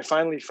I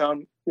finally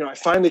found,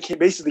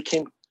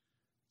 came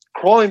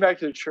crawling back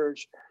to the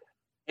church.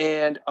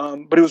 And,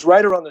 but it was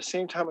right around the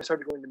same time I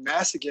started going to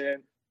mass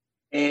again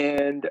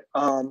and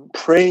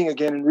praying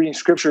again and reading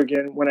scripture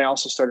again when I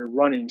also started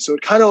running. So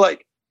it kind of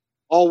like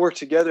all worked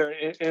together.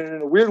 And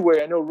in a weird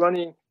way, I know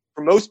running,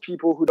 for most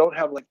people who don't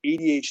have like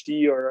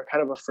ADHD or a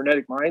kind of a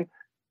frenetic mind,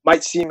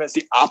 might seem as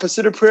the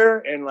opposite of prayer,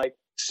 and like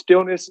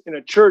stillness in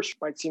a church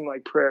might seem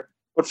like prayer.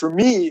 But for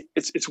me,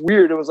 it's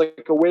weird. It was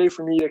like a way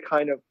for me to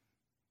kind of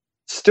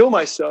still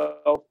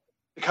myself,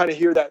 to kind of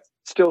hear that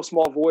still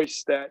small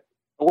voice that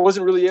I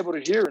wasn't really able to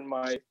hear in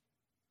my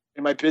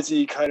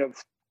busy kind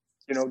of,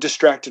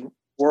 distracted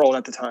world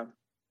at the time.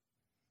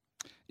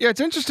 Yeah, it's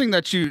interesting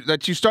that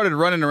you started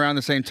running around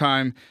the same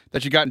time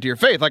that you got into your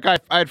faith. Like I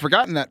had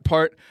forgotten that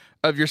part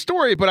of your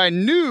story, but I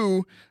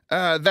knew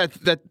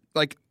that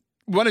like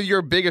one of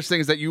your biggest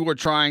things that you were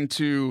trying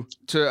to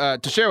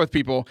share with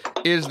people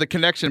is the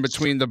connection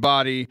between the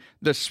body,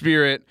 the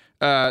spirit,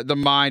 the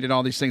mind, and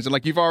all these things. And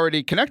like you've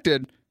already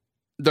connected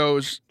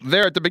those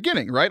there at the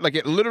beginning, right? Like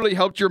it literally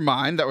helped your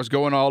mind that was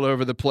going all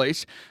over the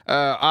place.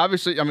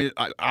 Obviously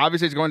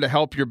it's going to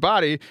help your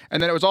body.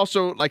 And then it was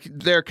also like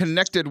they're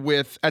connected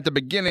with at the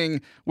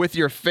beginning with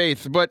your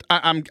faith. But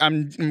I'm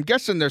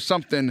guessing there's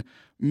something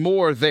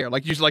more there.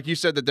 Like you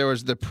said that there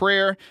was the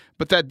prayer,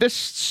 but that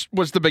this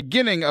was the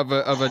beginning of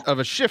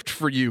a shift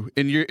for you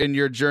in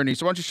your journey.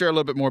 So why don't you share a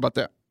little bit more about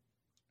that?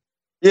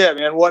 Yeah,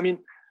 man. Well, I mean,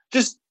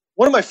 just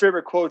one of my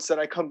favorite quotes that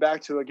I come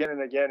back to again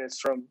and again is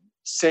from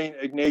Saint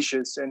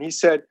Ignatius. And he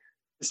said,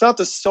 "It's not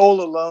the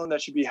soul alone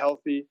that should be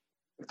healthy.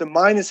 If the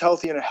mind is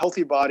healthy and a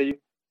healthy body,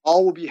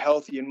 all will be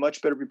healthy and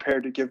much better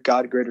prepared to give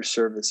God greater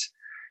service."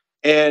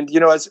 And,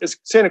 as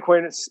St.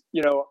 Aquinas,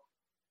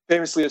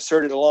 famously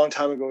asserted a long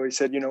time ago, he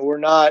said, we're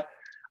not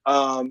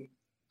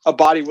a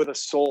body with a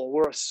soul.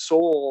 We're a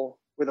soul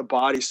with a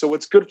body. So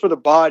what's good for the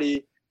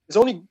body is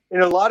only,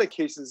 in a lot of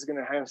cases, going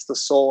to enhance the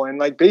soul. And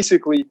like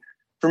basically,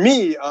 for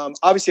me,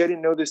 obviously I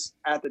didn't know this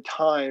at the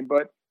time,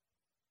 but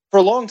for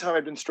a long time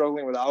I've been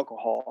struggling with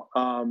alcohol.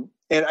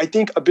 And I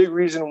think a big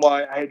reason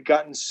why I had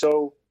gotten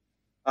so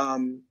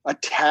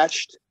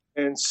attached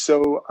and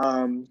so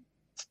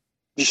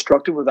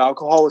destructive with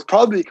alcohol was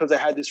probably because I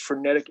had this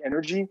frenetic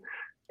energy.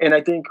 And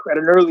I think at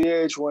an early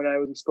age, when I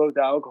was exposed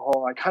to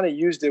alcohol, I kind of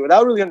used it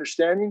without really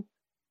understanding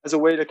as a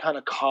way to kind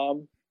of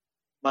calm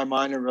my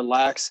mind and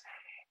relax.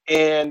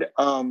 And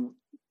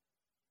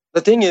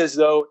the thing is,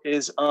 though,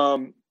 is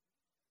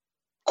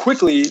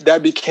quickly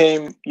that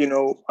became,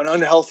 an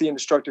unhealthy and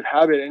destructive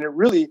habit. And it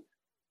really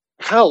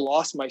kind of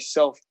lost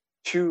myself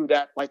to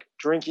that like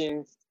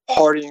drinking,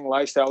 partying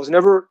lifestyle. I was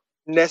never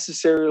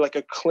necessarily like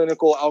a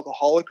clinical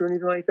alcoholic or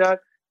anything like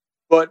that.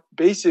 But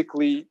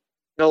basically,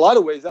 in a lot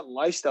of ways, that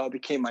lifestyle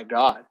became my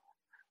God.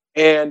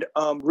 And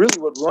really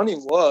what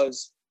running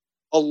was,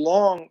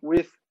 along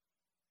with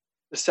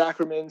the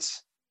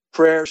sacraments,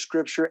 prayer,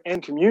 scripture,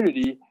 and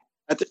community,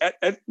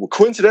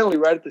 coincidentally,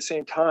 right at the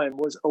same time,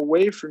 was a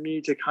way for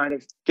me to kind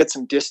of get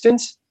some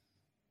distance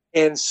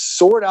and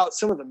sort out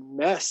some of the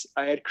mess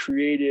I had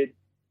created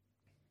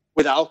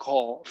with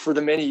alcohol for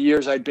the many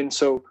years I'd been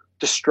so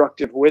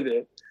destructive with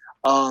it.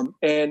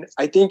 And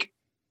I think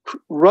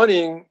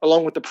running,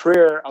 along with the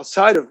prayer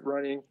outside of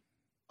running,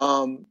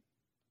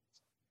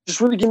 just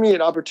really give me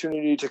an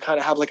opportunity to kind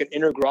of have like an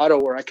inner grotto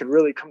where I could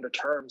really come to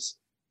terms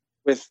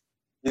with,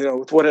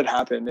 with what had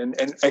happened.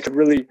 And I could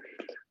really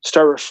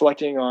start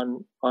reflecting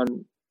on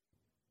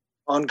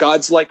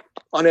God's like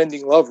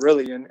unending love,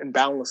 really, and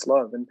boundless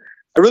love. And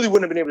I really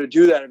wouldn't have been able to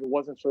do that if it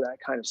wasn't for that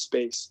kind of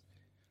space.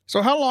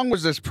 So how long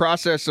was this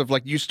process of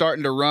like you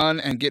starting to run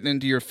and getting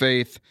into your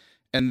faith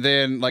and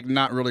then like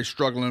not really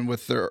struggling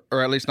with or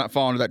at least not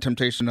falling to that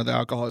temptation of the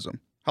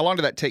alcoholism? How long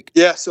did that take?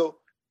 Yeah.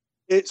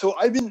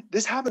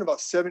 This happened about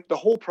the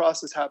whole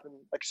process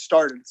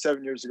started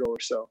 7 years ago or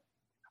so.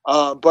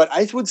 But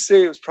I would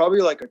say it was probably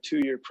like a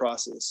 2-year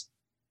process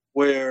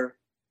where,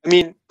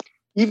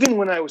 even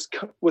when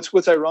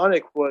what's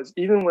ironic was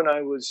even when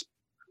I was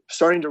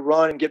starting to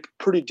run and get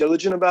pretty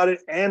diligent about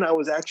it, and I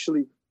was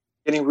actually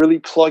getting really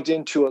plugged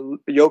into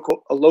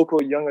a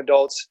local young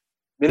adults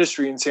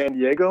ministry in San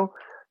Diego,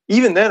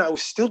 even then I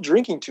was still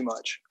drinking too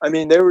much.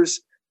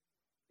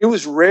 It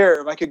was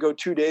rare if I could go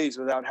 2 days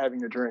without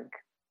having a drink.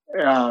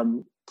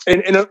 And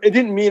it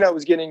didn't mean I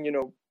was getting,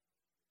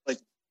 like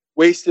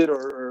wasted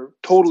or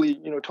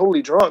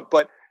totally drunk,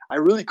 but I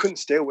really couldn't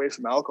stay away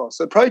from alcohol.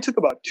 So it probably took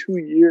about 2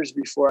 years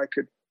before I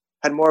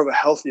had more of a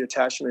healthy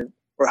attachment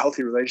or a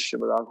healthy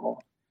relationship with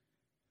alcohol.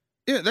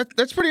 Yeah,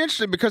 that's pretty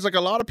interesting because like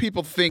a lot of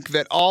people think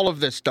that all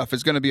of this stuff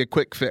is going to be a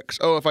quick fix.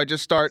 Oh, if I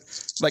just start,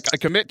 like I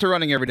commit to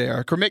running every day or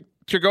I commit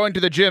to going to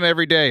the gym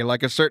every day,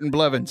 like a certain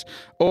Blevins,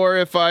 or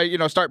if I,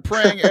 start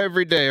praying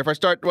every day, if I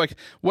start like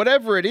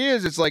whatever it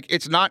is, it's like,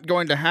 it's not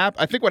going to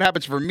happen. I think what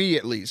happens for me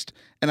at least,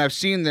 and I've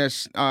seen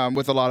this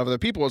with a lot of other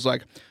people, is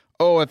like,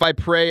 oh, if I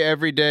pray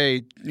every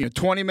day,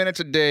 20 minutes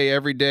a day,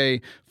 every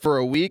day for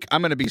a week,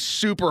 I'm going to be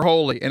super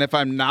holy. And if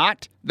I'm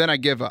not, then I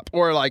give up.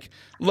 Or like,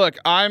 look,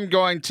 I'm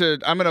going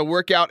to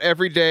work out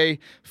every day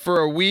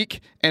for a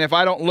week. And if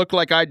I don't look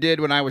like I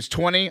did when I was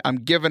 20, I'm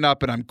giving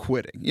up and I'm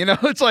quitting.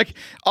 It's like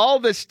all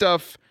this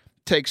stuff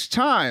takes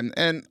time.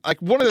 And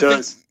like one of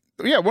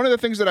the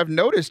things that I've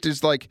noticed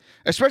is like,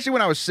 especially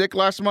when I was sick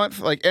last month,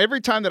 like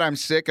every time that I'm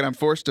sick and I'm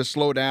forced to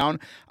slow down,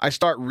 I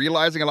start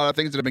realizing a lot of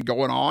things that have been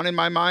going on in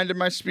my mind and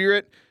my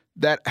spirit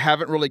that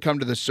haven't really come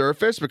to the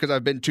surface because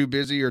I've been too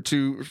busy or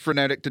too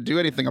frenetic to do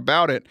anything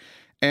about it.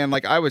 And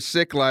like I was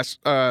sick last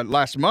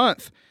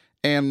month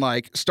and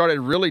like started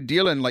really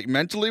dealing like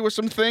mentally with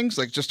some things,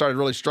 like just started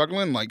really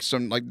struggling, like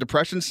some like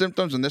depression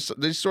symptoms and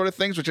these sort of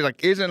things, which is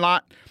like isn't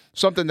not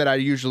something that I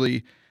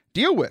usually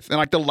deal with. And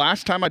like the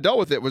last time I dealt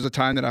with it was a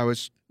time that I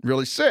was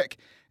really sick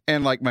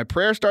and like my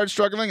prayer started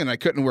struggling and I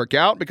couldn't work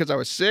out because I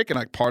was sick. And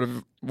like part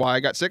of why I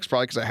got sick is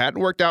probably because I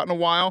hadn't worked out in a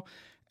while.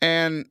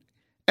 And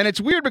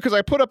it's weird because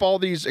I put up all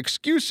these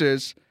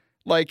excuses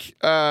like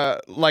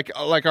our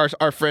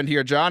friend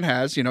here, John,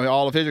 has,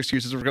 all of his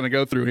excuses we're going to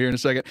go through here in a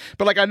second.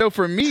 But like, I know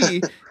for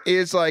me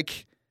is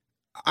like,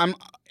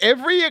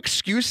 every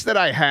excuse that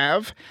I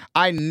have,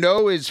 I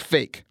know is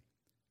fake.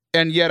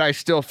 And yet I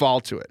still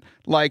fall to it.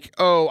 Like,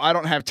 oh, I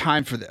don't have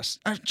time for this.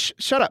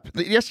 Shut up.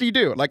 Yes, you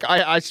do. Like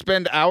I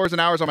spend hours and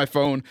hours on my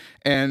phone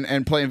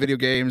and playing video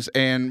games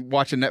and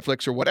watching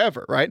Netflix or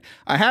whatever, right?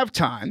 I have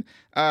time.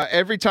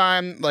 Every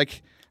time,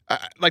 like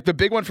the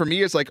big one for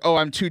me is like, oh,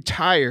 I'm too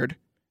tired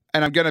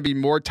and I'm going to be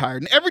more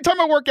tired. And every time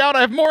I work out,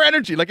 I have more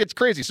energy. Like it's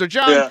crazy. So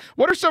John,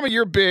 What are some of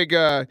your big,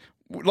 I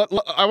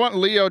want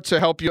Leo to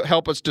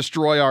help us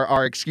destroy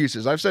our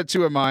excuses. I've said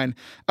two of mine.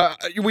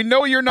 We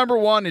know your number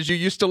one is you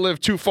used to live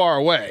too far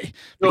away.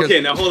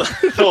 Okay, now hold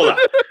on.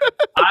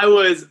 I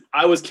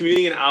was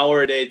commuting an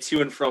hour a day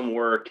to and from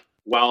work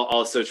while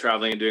also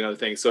traveling and doing other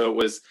things. So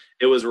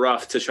it was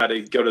rough to try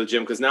to go to the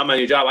gym because now my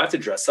new job, I have to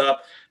dress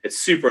up. It's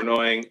super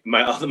annoying.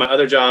 My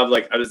other job,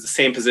 like I was the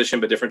same position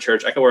but different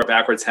church. I could wear a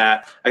backwards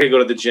hat. I could go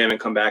to the gym and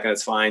come back and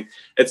it's fine.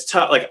 It's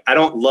tough. Like I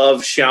don't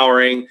love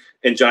showering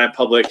in giant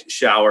public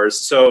showers.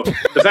 So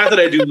the fact that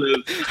I do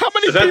live,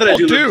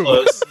 live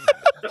close,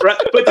 right?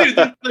 But dude,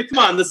 like come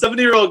on, the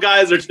 70-year-old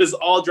guys are just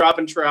all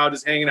dropping trout,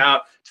 just hanging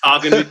out,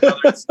 talking to each other.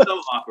 It's so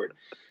awkward.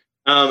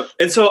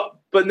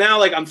 But now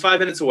like I'm 5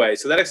 minutes away,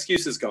 so that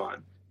excuse is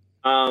gone.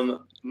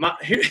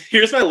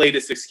 Here's my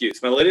latest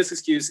excuse. My latest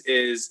excuse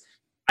is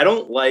I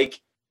don't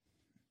like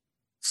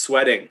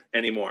sweating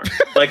anymore.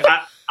 Like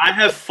I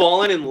have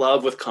fallen in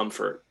love with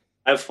comfort.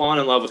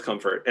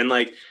 And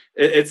like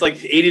it's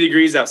like 80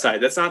 degrees outside.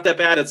 That's not that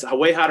bad. It's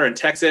way hotter in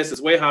Texas. It's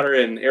way hotter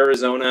in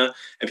Arizona.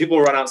 And people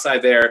run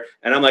outside there.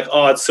 And I'm like,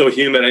 oh, it's so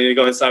humid. I need to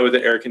go inside with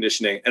the air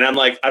conditioning. And I'm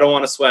like, I don't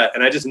want to sweat.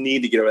 And I just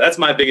need to get over. That's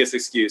my biggest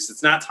excuse.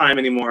 It's not time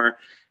anymore.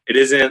 It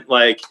isn't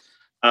like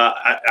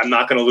I'm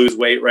not going to lose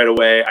weight right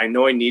away. I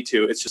know I need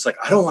to. It's just like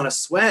I don't want to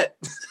sweat.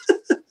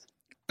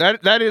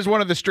 That is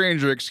one of the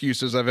stranger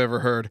excuses I've ever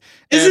heard.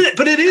 Isn't it?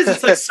 But it is.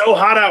 It's like so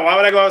hot out. Why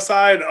would I go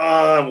outside?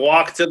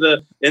 Walk to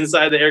the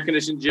inside the air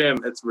conditioned gym.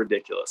 It's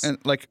ridiculous. And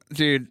like,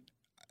 dude,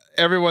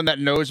 everyone that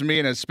knows me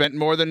and has spent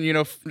more than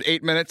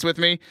 8 minutes with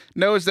me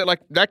knows that like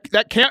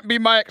that can't be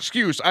my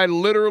excuse. I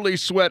literally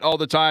sweat all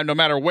the time, no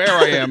matter where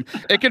I am.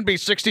 It can be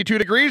 62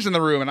 degrees in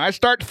the room, and I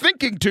start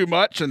thinking too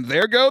much, and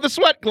there go the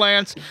sweat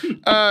glands.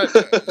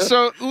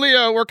 So,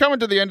 Leo, we're coming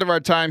to the end of our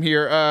time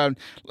here.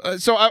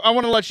 So I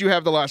want to let you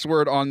have the last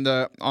word on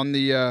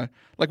the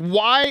like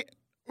why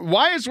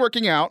is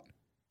working out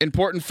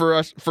important for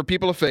us, for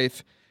people of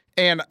faith,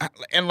 and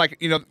like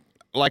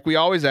like we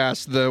always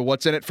ask,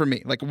 what's in it for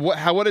me? Like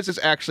what is this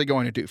actually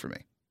going to do for me?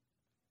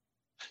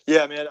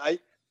 Yeah, man,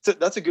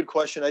 that's a good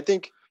question. I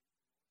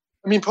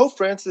mean, Pope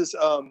Francis,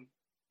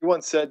 he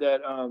once said that,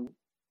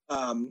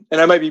 and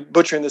I might be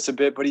butchering this a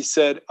bit, but he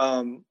said,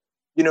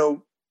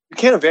 you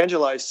can't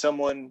evangelize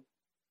someone,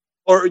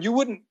 or you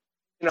wouldn't,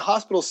 in a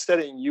hospital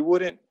setting, you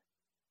wouldn't,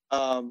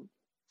 someone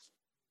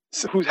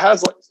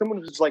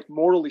who's like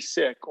mortally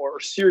sick or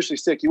seriously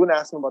sick, you wouldn't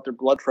ask them about their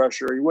blood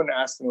pressure, or you wouldn't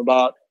ask them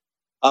about,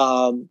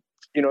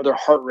 their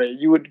heart rate.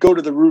 You would go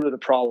to the root of the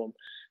problem.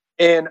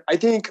 And I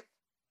think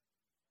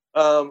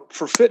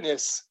for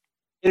fitness,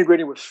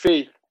 integrating with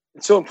faith,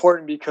 it's so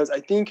important because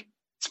I think,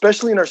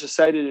 especially in our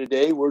society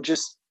today, we're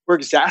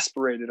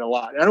exasperated a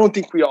lot. And I don't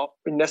think we all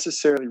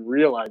necessarily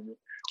realize it.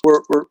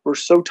 We're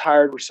so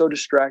tired. We're so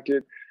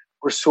distracted.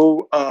 We're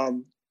so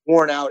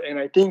worn out. And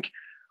I think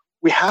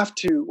we're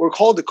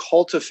called to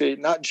cultivate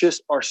not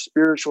just our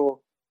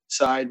spiritual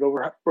side, but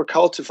we're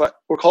called to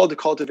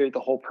cultivate the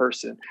whole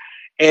person.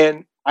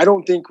 And I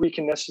don't think we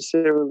can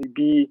necessarily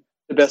be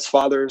the best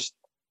fathers,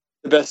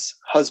 the best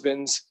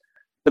husbands,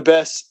 the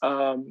best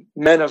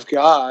men of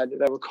God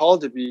that we're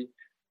called to be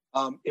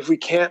if we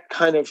can't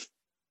kind of,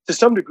 to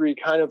some degree,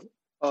 kind of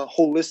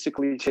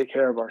holistically take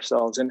care of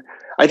ourselves. And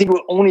I think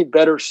we'll only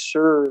better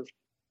serve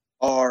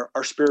our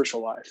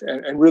spiritual life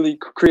and really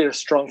create a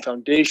strong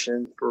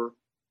foundation for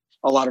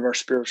a lot of our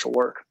spiritual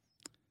work.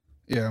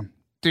 Yeah.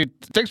 Dude,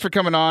 thanks for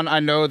coming on. I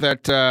know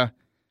that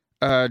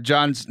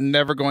John's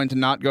never going to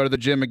not go to the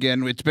gym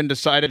again. It's been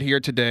decided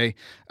here today.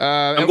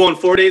 I'm going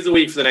 4 days a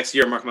week for the next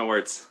year. Mark my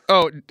words.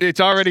 Oh, it's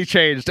already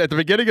changed. At the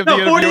beginning of the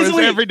interview, it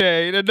was every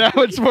day, and now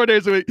it's 4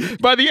 days a week.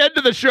 By the end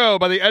of the show,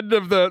 by the end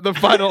of the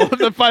final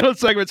the final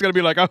segment, it's going to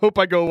be like, I hope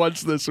I go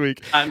once this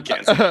week. I'm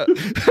canceled.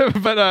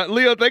 But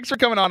Leo, thanks for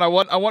coming on. I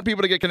want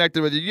people to get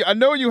connected with you. I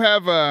know you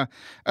have a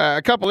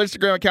couple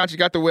Instagram accounts. You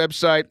got the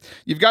website.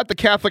 You've got the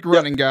Catholic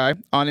Running Guy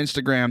on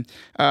Instagram,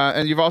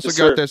 and you've also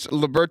got this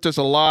Libertas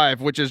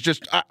Alive, which is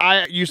just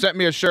you sent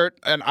me a shirt,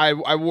 and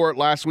I wore it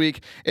last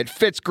week. It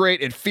fits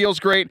great. It feels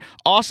great.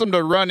 Awesome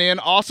to run in.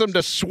 Awesome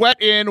to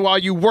sweat in while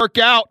you work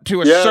out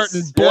to a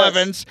certain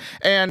Blevins.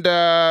 And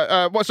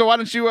so why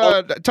don't you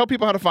tell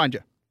people how to find you?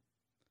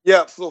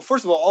 Yeah. Well,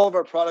 first of all of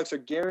our products are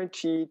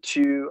guaranteed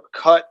to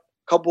cut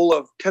a couple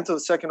of tenths of a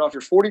second off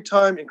your 40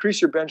 time, increase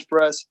your bench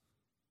press,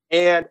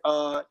 and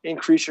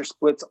increase your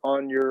splits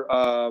on your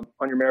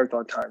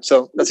marathon time.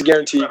 So that's a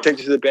guarantee. Take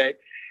it to the bank.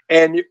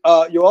 And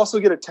you'll also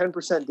get a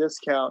 10%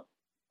 discount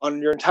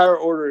on your entire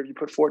order if you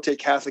put Forte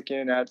Catholic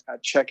in at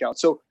checkout.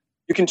 So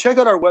you can check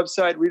out our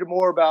website, read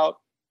more about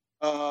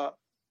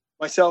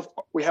myself.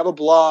 We have a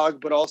blog,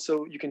 but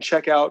also you can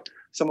check out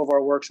some of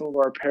our work, some of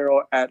our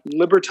apparel at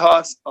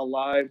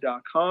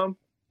libertasalive.com.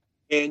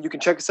 And you can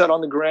check us out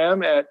on the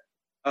gram at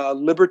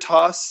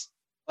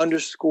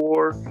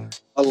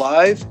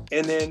libertas_alive.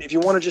 And then if you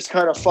want to just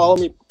kind of follow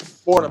me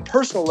more on a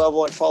personal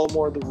level and follow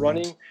more of the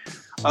running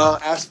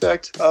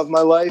aspect of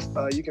my life,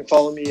 you can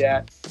follow me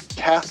at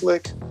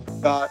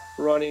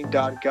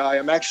catholic.running.guy.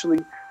 I'm actually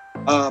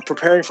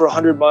preparing for a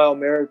 100-mile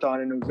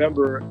marathon in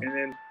November, and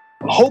then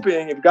I'm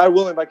hoping, if God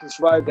willing, if I can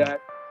survive that,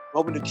 I'm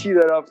hoping to tee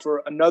that up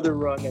for another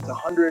run that's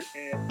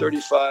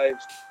 135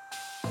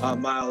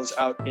 miles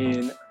out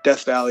in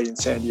Death Valley in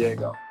San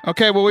Diego.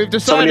 Okay, well, we've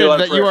decided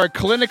that you are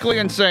clinically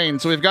insane,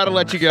 so we've got to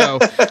let you go.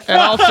 And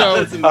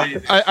also,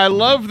 I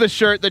love the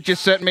shirt that you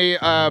sent me,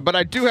 but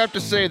I do have to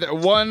say that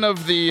one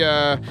of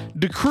the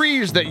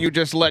decrees that you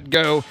just let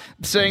go,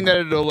 saying that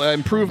it'll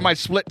improve my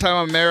split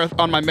time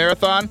on my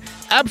marathon,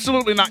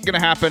 absolutely not going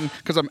to happen,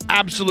 because I'm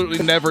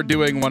absolutely never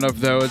doing one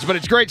of those. But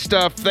it's great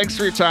stuff. Thanks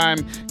for your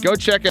time. Go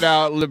check it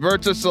out.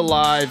 Libertas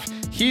Alive.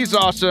 He's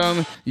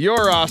awesome.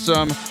 You're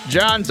awesome.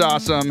 John's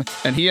awesome.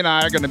 And he and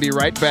I are going to be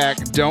right back.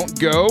 Don't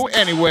go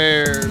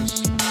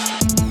anywheres.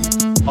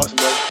 Awesome,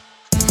 buddy.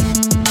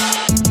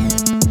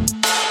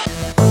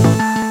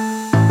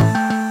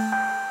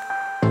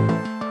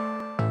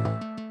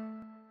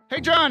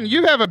 Hey, John,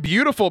 you have a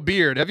beautiful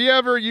beard. Have you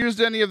ever used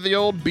any of the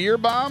old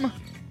beard balm?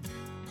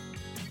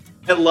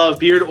 I love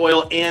beard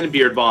oil and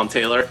beard balm,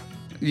 Taylor.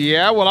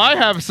 Yeah, well, I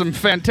have some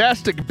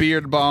fantastic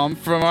beard balm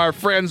from our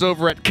friends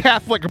over at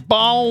Catholic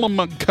Balm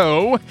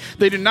Co.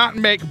 They do not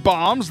make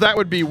balms. That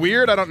would be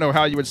weird. I don't know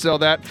how you would sell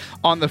that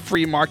on the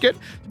free market.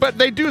 But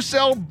they do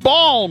sell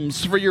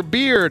balms for your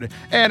beard.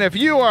 And if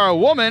you are a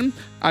woman,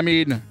 I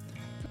mean,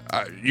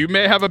 You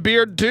may have a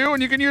beard too,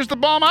 and you can use the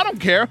balm. I don't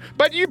care,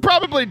 but you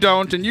probably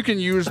don't. And you can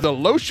use the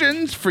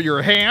lotions for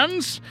your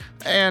hands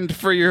and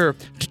for your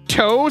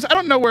toes. I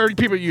don't know where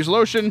people use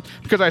lotion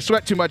because I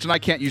sweat too much and I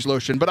can't use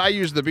lotion, but I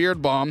use the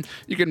beard balm.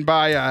 You can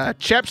buy a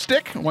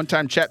chapstick. One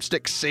time,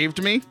 chapstick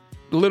saved me,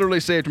 literally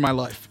saved my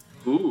life.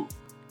 Ooh.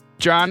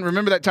 John,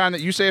 remember that time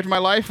that you saved my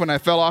life when I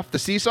fell off the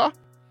seesaw?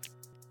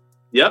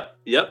 Yep.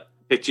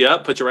 Picked you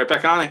up, put you right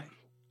back on it.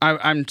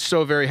 I'm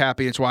so very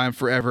happy. It's why I'm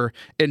forever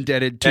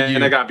indebted to you.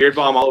 And I got beard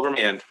balm all over my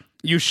hand.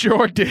 You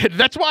sure did.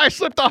 That's why I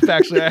slipped off,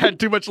 actually. I had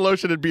too much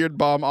lotion and beard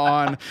balm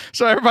on.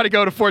 So everybody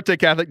go to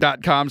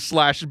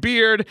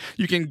fortecatholic.com/beard.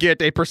 You can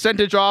get a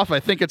percentage off. I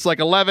think it's like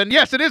 11.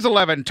 Yes, it is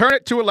 11. Turn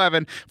it to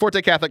 11.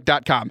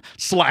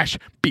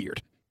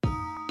 fortecatholic.com/beard.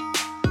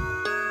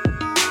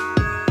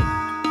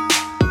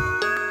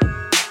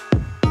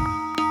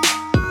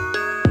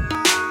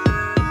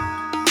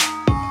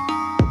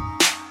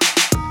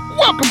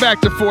 Welcome back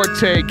to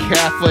Forte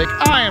Catholic.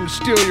 I am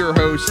still your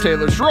host,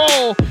 Taylor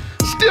Schroll,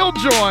 still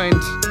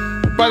joined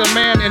by the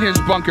man in his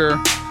bunker,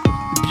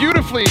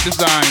 beautifully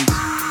designed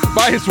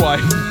by his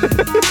wife.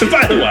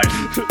 By the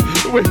wife.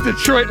 With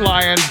Detroit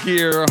Lions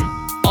gear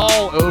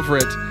all over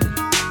it.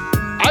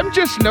 I'm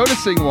just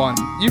noticing one.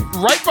 You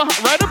right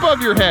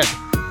above your head,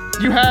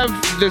 you have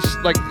this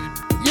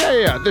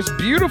this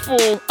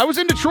beautiful. I was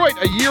in Detroit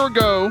a year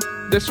ago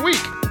this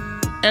week.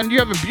 And you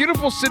have a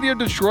beautiful city of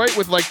Detroit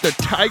with like the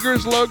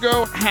Tigers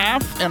logo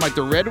half and like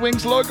the Red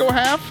Wings logo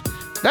half.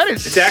 That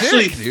is It's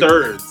actually sick,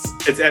 thirds.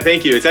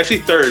 Thank you. It's actually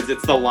thirds.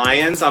 It's the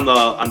Lions on the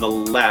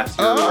left,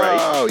 you're right.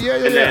 Oh, yeah.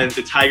 And then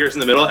the Tigers in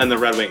the middle and the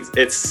Red Wings.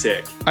 It's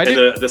sick. And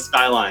the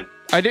skyline.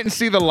 I didn't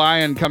see the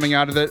lion coming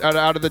out of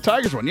the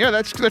Tigers one. Yeah,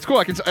 that's cool.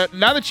 I can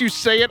now that you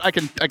say it, I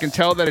can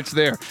tell that it's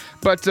there.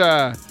 But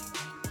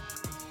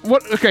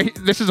okay,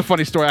 this is a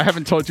funny story. I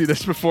haven't told you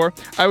this before.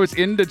 I was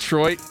in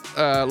Detroit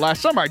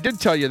last summer. I did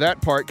tell you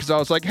that part because I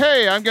was like,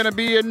 hey, I'm going to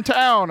be in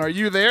town. Are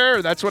you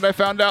there? That's when I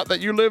found out that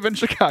you live in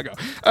Chicago.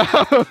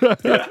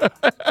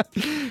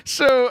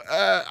 So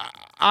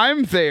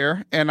I'm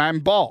there, and I'm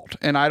bald,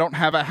 and I don't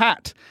have a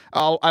hat.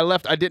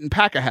 I didn't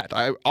pack a hat.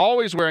 I'm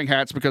always wearing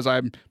hats because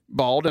I'm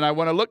bald, and I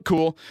want to look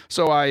cool,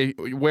 so I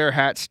wear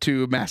hats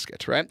to mask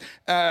it, right?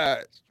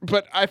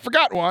 But I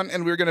forgot one,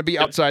 and we were going to be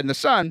outside in the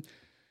sun.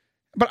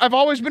 But I've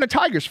always been a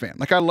Tigers fan.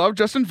 Like, I love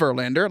Justin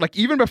Verlander. Like,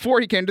 even before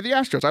he came to the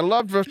Astros, I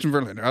loved Justin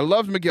Verlander. I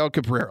loved Miguel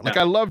Cabrera. Like,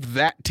 I loved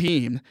that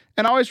team.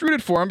 And I always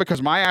rooted for him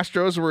because my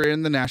Astros were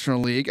in the National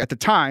League at the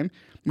time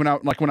when I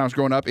was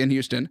growing up in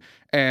Houston,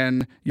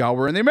 and y'all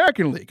were in the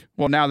American League.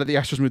 Well, now that the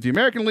Astros moved to the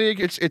American League,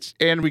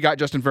 and we got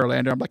Justin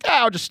Verlander, I'm like,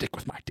 I'll just stick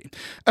with my team.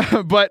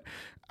 But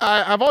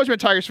I've always been a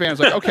Tigers fan. I was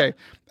like, okay,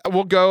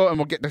 we'll go and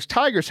we'll get this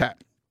Tigers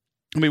hat.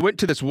 And we went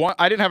to this one.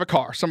 I didn't have a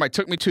car. Somebody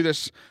took me to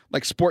this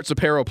like sports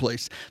apparel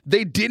place.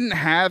 They didn't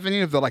have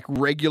any of the like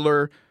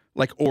regular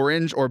like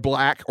orange or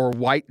black or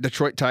white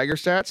Detroit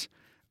Tigers hats.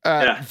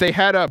 They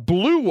had a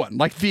blue one,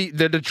 like the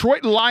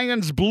Detroit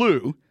Lions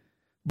blue,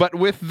 but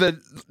with the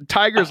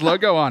Tigers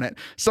logo on it.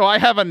 So I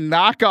have a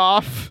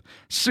knockoff,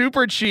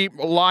 super cheap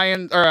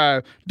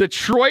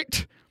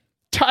Detroit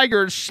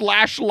Tigers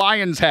 /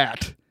 Lions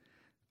hat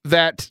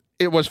that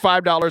it was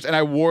 $5, and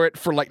I wore it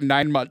for like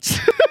 9 months.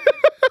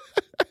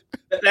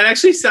 That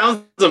actually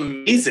sounds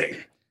amazing.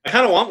 I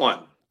kind of want one.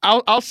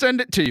 I'll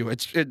send it to you.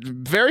 It's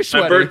very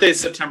sweaty. My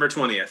birthday's September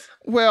 20th.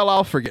 Well,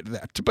 I'll forget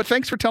that. But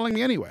thanks for telling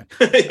me anyway.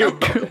 You're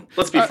welcome.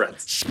 Let's be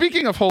friends.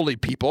 Speaking of holy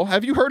people,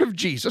 have you heard of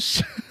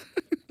Jesus?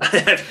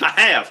 I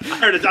have. I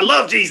heard it. I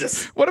love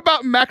Jesus. What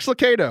about Max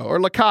Lucado or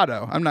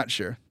Lucado? I'm not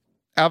sure.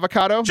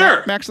 Avocado?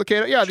 Sure. Max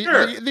Lucado? Yeah,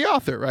 sure. the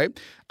author, right?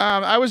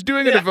 I was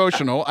doing a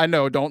devotional. I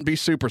know, don't be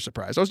super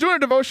surprised. I was doing a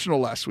devotional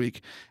last week,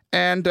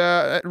 and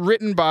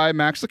written by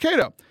Max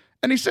Lucado.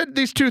 And he said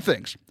these two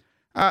things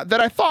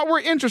that I thought were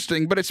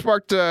interesting, but it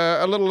sparked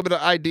a little bit of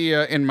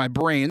idea in my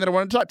brain that I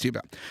wanted to talk to you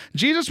about.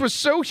 Jesus was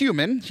so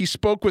human, he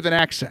spoke with an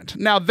accent.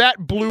 Now,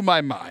 that blew my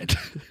mind.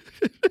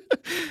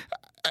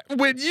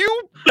 When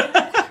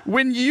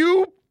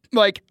you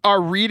like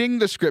are reading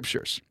the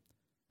scriptures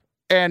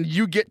and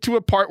you get to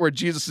a part where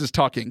Jesus is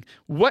talking,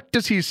 what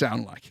does he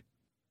sound like?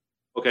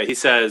 Okay, he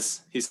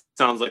sounds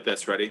like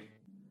this. Ready?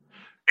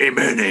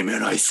 Amen,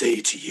 amen, I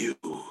say to you.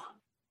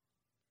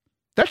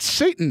 That's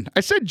Satan. I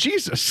said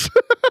Jesus.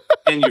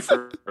 And you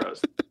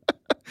froze.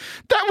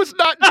 That was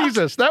not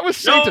Jesus. That was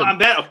Satan. No, I'm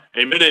bad.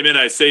 Amen, amen,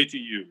 I say to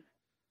you.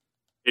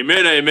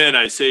 Amen, amen,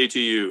 I say to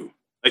you.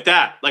 Like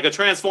that, like a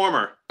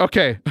transformer.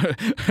 Okay.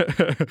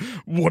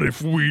 What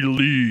if we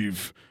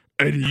leave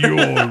and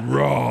you're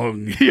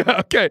wrong? Yeah,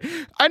 okay.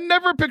 I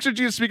never pictured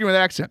Jesus speaking with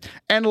an accent.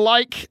 And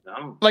like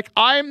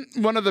I'm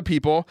one of the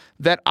people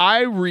that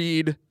I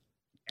read.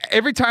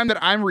 Every time that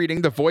I'm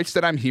reading, the voice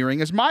that I'm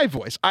hearing is my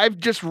voice. I've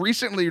just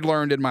recently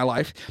learned in my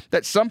life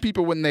that some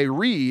people, when they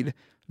read,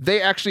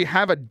 they actually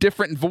have a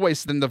different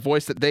voice than the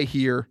voice that they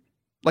hear,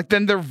 like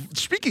than their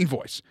speaking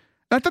voice.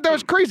 And I thought that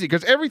was crazy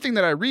because everything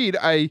that I read,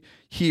 I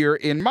hear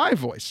in my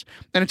voice.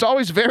 And it's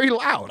always very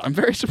loud. I'm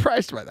very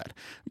surprised by that.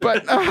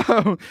 But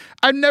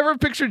I never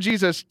pictured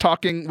Jesus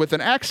talking with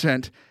an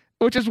accent.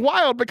 which is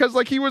wild because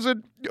like he was a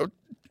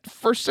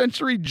first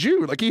century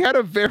Jew. Like he had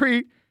a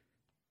very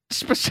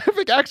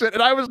specific accent,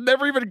 and I was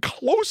never even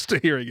close to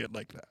hearing it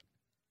like that.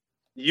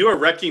 You are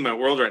wrecking my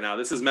world right now.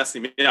 This is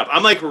messing me up.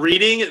 I'm like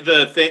reading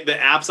the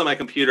apps on my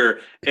computer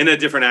in a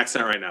different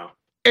accent right now.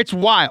 It's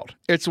wild.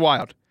 It's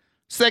wild.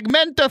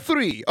 Segmenta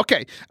 3.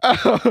 Okay.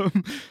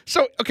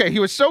 He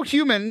was so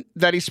human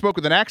that he spoke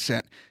with an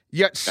accent,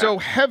 yet so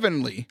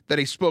heavenly that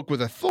he spoke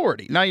with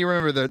authority. Now you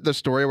remember the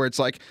story where it's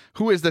like,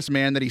 who is this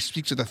man that he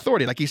speaks with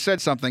authority? Like he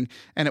said something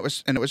and it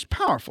was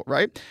powerful,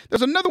 right?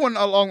 There's another one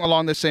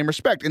along the same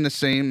respect in the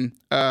same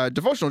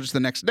devotional just the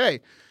next day.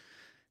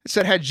 It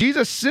said, had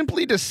Jesus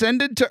simply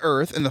descended to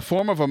earth in the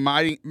form of a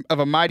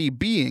mighty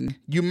being,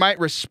 you might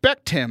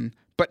respect him,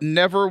 but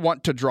never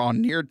want to draw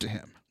near to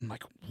him. I'm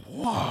like,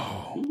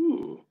 whoa.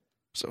 Ooh.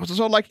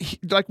 So like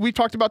we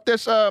talked about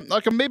this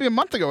maybe a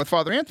month ago with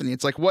Father Anthony.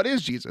 It's like, what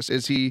is Jesus?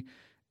 Is he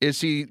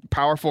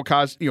powerful,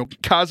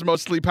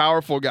 cosmosly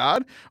powerful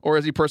God, or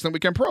is he a person that we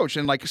can approach?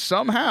 And like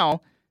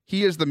somehow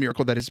he is the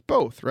miracle that is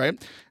both, right?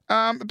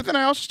 But then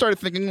I also started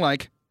thinking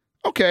like,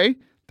 okay,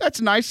 that's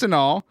nice and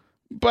all,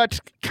 but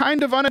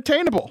kind of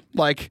unattainable.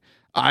 Like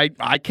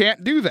I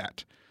can't do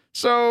that.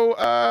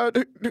 So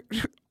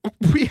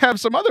we have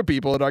some other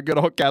people in our good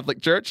old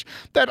Catholic Church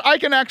that I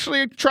can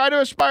actually try to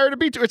aspire to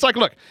be to. It's like,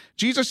 look,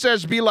 Jesus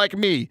says, be like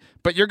me,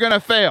 but you're going to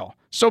fail.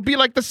 So be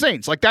like the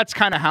saints. Like that's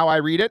kind of how I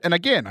read it. And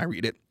again, I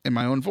read it in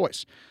my own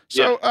voice.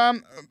 So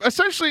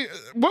essentially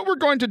what we're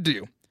going to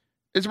do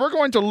is we're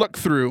going to look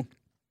through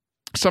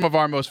some of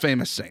our most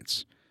famous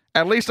saints.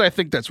 At least I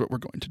think that's what we're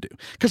going to do.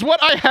 Because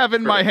what I have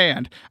in my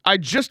hand, I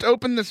just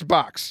opened this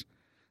box.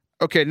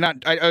 Okay,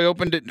 I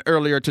opened it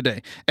earlier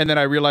today, and then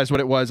I realized what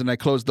it was, and I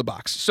closed the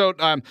box. So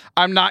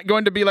I'm not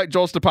going to be like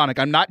Joel Stepanek.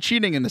 I'm not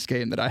cheating in this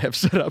game that I have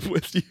set up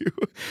with you.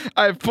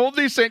 I've pulled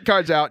these Saint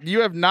cards out.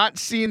 You have not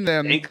seen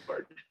them. You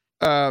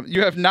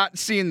have not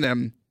seen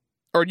them,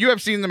 or you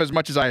have seen them as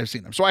much as I have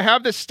seen them. So I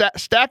have this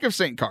stack of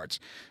Saint cards.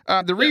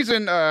 The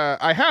reason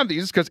I have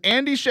these is because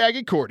Andy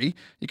Shaggy Cordy,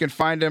 you can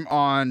find him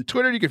on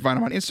Twitter, you can find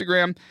him on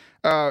Instagram.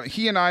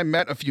 He and I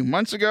met a few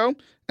months ago,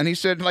 and he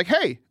said, like,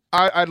 hey,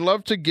 I'd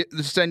love to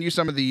send you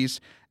some of these,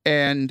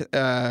 and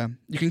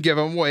you can give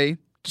them away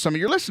to some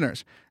of your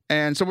listeners.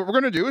 And so what we're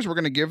going to do is we're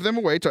going to give them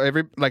away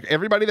to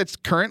everybody that's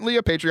currently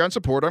a Patreon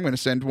supporter. I'm going to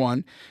send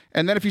one.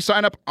 And then if you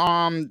sign up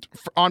on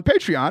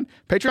Patreon,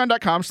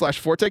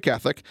 patreon.com/Forte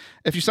Catholic,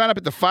 if you sign up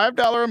at the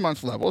 $5 a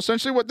month level,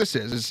 essentially what this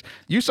is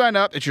you sign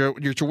up. It's your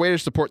way to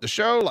support the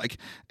show. Like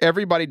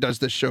everybody does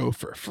this show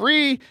for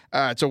free.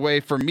 It's a way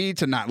for me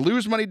to not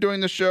lose money doing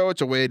the show.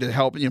 It's a way to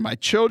help my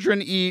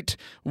children eat.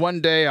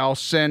 One day I'll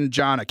send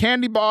John a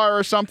candy bar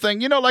or something,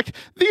 like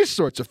these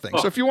sorts of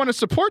things. So if you want to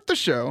support the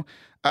show,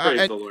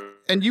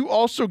 and you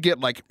also get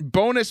like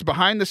bonus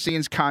behind the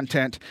scenes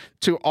content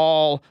to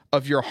all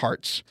of your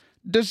heart's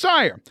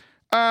desire.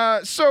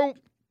 So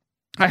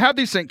I have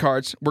these Saint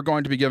cards we're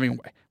going to be giving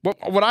away.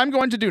 What I'm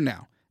going to do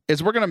now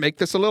is we're going to make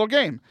this a little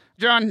game.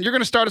 John, you're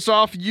going to start us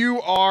off. You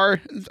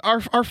are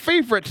our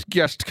favorite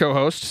guest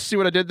co-host. See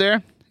what I did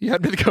there? You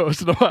hadn't been the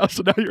co-host in a while,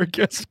 so now you're a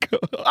guest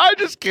co-host. I'm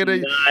just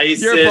kidding.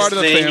 Nicest you're part of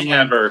the thing family.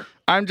 Ever.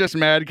 I'm just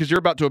mad because you're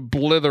about to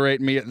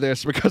obliterate me at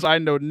this because I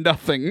know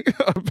nothing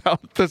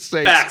about the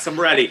Saints. Facts, I'm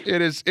ready.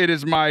 It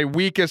is my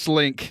weakest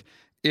link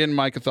in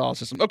my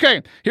Catholicism.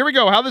 Okay, here we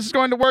go. How this is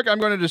going to work, I'm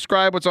going to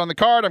describe what's on the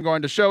card. I'm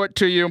going to show it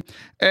to you.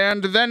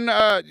 And then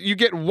you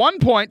get 1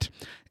 point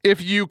if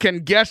you can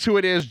guess who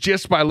it is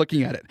just by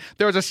looking at it.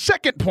 There is a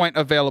second point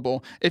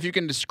available if you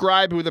can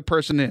describe who the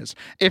person is.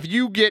 If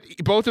you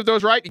get both of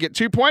those right, you get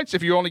 2 points.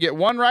 If you only get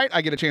one right,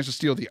 I get a chance to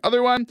steal the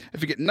other one.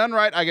 If you get none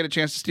right, I get a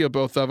chance to steal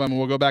both of them, and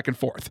we'll go back and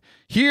forth.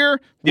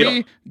 Here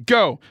we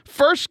go.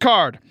 First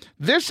card.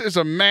 This is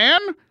a man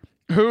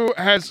who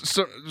has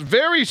some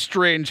very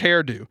strange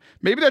hairdo.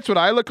 Maybe that's what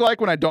I look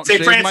like when I don't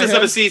shave my head. St. Francis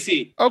of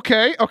Assisi.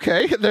 Okay.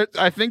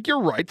 I think you're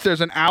right.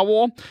 There's an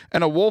owl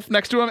and a wolf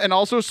next to him, and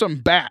also some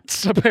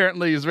bats.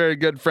 Apparently, he's very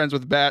good friends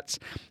with bats.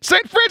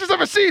 St. Francis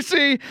of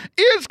Assisi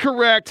is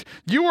correct.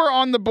 You are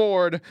on the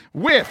board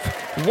with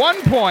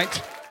 1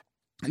 point.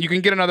 You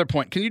can get another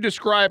point. Can you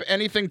describe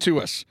anything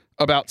to us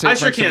about St.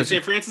 Francis? I sure can.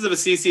 St. Francis of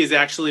Assisi is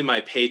actually my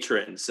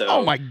patron. So,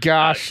 oh my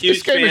gosh, huge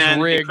this game fan,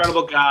 is rigged.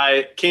 Incredible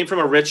guy. Came from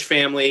a rich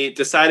family.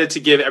 Decided to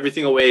give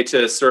everything away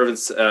to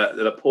servants,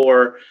 the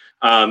poor.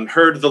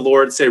 Heard the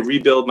Lord say,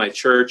 "Rebuild my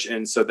church,"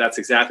 and so that's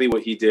exactly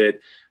what he did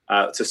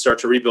to start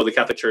to rebuild the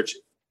Catholic Church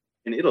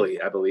in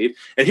Italy, I believe.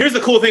 And here's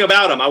the cool thing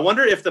about him. I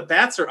wonder if the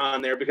bats are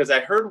on there because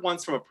I heard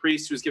once from a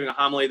priest who was giving a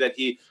homily that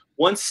he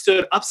once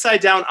stood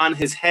upside down on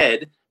his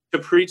head to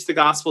preach the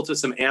gospel to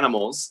some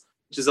animals,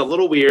 which is a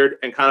little weird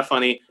and kind of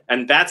funny.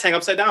 And bats hang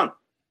upside down.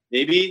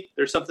 Maybe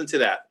there's something to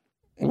that.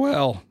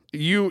 Well,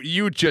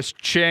 you just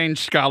changed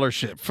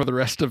scholarship for the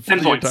rest of 10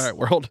 the points. entire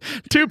world.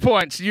 2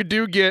 points. You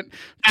do get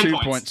 10 2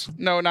 points.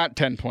 No, not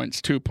 10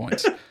 points. 2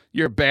 points.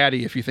 You're a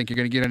baddie if you think you're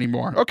going to get any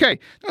more. Okay,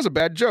 that was a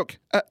bad joke.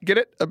 Get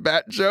it? A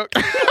bad joke.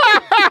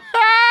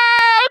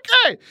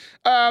 Okay.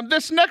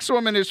 This next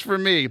woman is for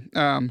me.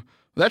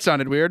 That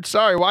sounded weird.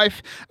 Sorry,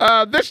 wife.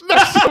 This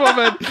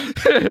woman.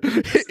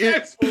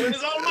 This woman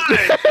is all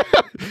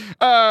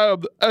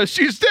mine.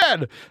 She's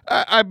dead.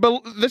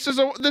 This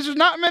is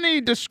not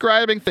many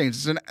describing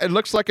things. It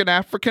looks like an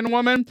African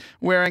woman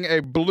wearing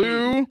a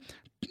blue.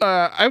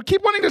 I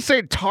keep wanting to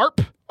say tarp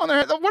on their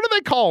head. What are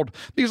they called?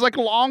 These like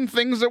long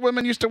things that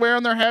women used to wear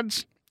on their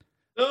heads.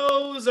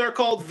 Those are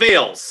called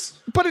veils.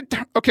 But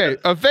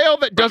a veil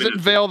that doesn't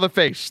veil the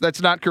face.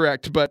 That's not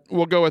correct, but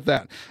we'll go with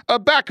that. A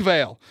back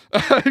veil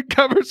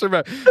covers her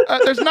back.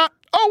 There's not.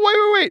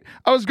 Oh, wait.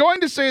 I was going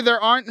to say there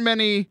aren't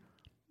many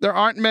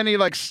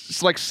like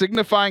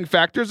signifying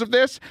factors of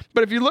this,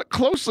 but if you look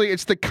closely,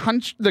 it's the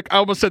country. I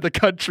almost said the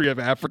country of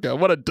Africa.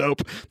 What a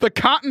dope! The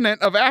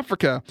continent of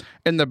Africa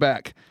in the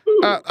back.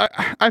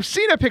 I've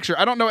seen a picture.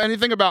 I don't know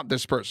anything about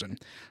this person,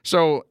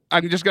 so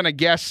I'm just gonna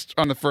guess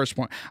on the first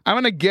point. I'm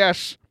gonna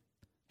guess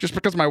just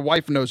because my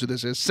wife knows who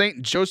this is.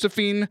 Saint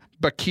Josephine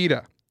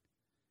Bakita.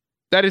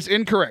 That is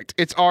incorrect.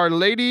 It's Our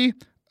Lady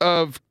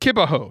of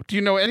Kibeho. Do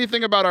you know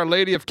anything about Our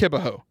Lady of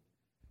Kibeho?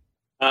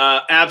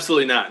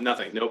 Absolutely not.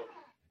 Nothing. Nope.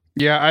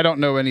 Yeah, I don't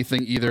know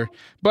anything either.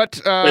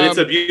 But it's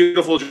a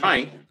beautiful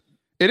drawing.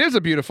 It is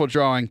a beautiful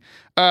drawing.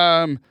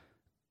 I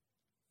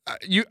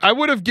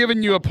would have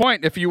given you a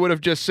point if you would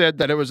have just said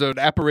that it was an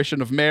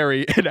apparition of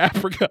Mary in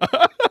Africa.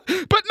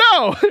 But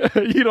no,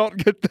 you don't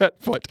get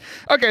that point.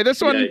 Okay,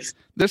 this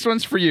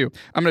one's for you.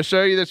 I'm going to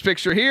show you this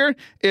picture here.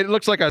 It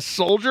looks like a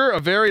soldier, a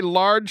very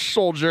large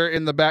soldier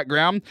in the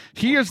background.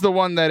 He is the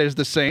one that is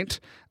the saint.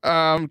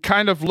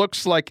 Kind of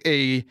looks like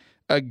a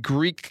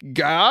Greek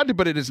god,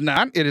 but it is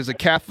not. It is a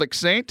Catholic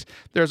saint.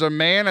 There's a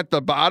man at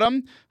the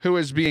bottom who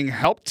is being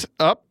helped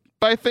up.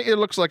 I think it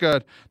looks like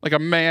a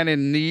man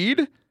in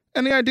need.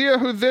 Any idea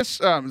who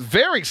this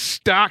very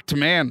stocked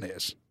man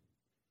is?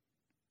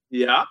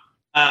 Yeah.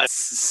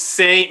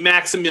 Saint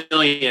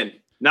Maximilian.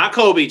 Not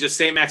Kobe, just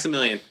Saint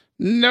Maximilian.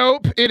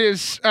 Nope. It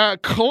is,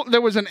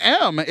 there was an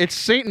M. It's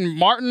Saint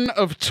Martin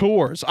of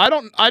Tours.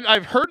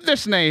 I've heard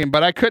this name,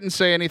 but I couldn't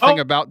say anything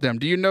about them.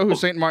 Do you know who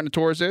Saint Martin of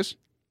Tours is?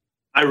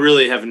 I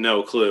really have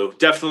no clue.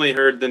 Definitely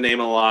heard the name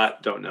a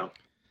lot. Don't know.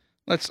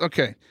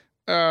 Okay.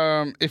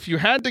 If you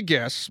had to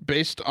guess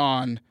based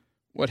on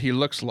what he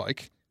looks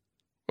like,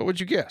 what would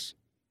you guess?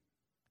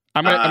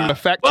 I'm gonna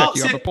fact check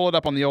you. I'm gonna pull it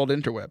up on the old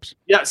interwebs.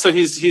 Yeah, so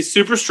he's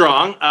super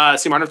strong.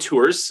 Saint Martin of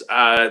Tours,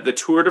 the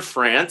Tour de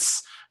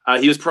France.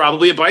 He was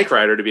probably a bike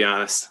rider, to be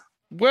honest.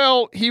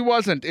 Well, he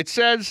wasn't. It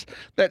says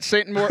that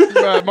Saint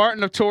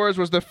Martin of Tours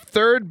was the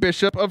third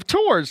bishop of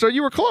Tours. So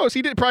you were close.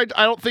 He did probably.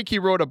 I don't think he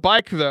rode a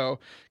bike though,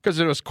 because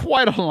it was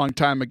quite a long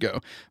time ago.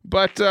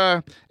 But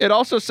it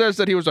also says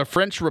that he was a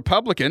French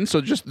Republican.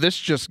 So this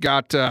just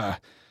got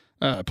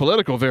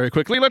political very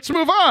quickly. Let's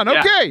move on.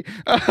 Okay.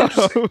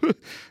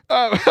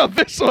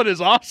 This one is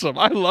awesome.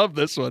 I love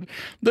this one.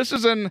 This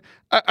is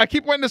I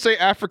keep wanting to say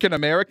African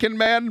American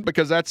man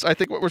because that's I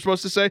think what we're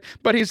supposed to say.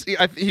 But he's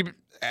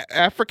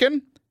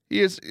African. He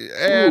is,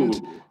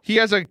 and he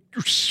has a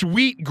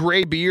sweet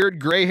gray beard,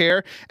 gray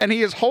hair, and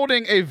he is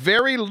holding a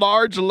very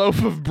large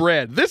loaf of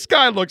bread. This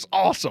guy looks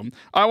awesome.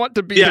 I want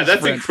to be his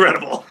that's friend.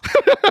 Incredible.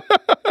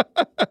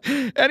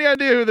 Any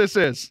idea who this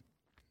is?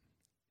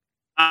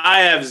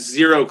 I have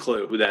zero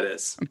clue who that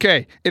is.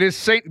 Okay, it is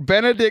Saint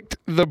Benedict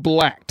the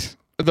Black.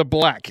 The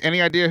Black.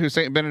 Any idea who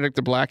Saint Benedict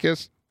the Black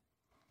is?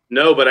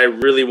 No, but I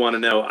really want to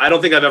know. I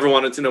don't think I've ever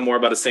wanted to know more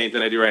about a saint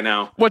than I do right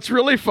now. What's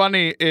really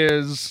funny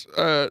is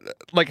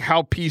like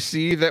how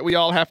PC that we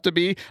all have to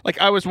be. Like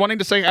I was wanting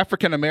to say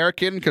African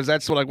American because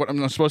that's what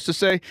I'm supposed to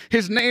say.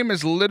 His name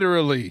is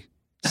literally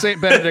Saint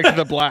Benedict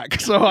the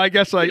Black. So I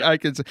guess I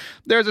could say.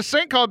 There's a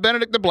saint called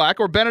Benedict the Black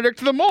or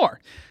Benedict the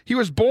Moor. He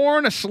was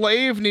born a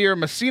slave near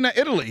Messina,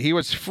 Italy. He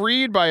was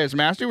freed by his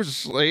master. He was a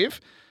slave.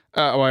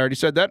 I already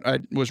said that. I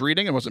was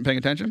reading and wasn't paying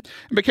attention.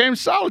 And became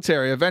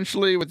solitary.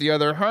 Eventually, with the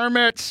other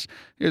hermits,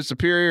 he was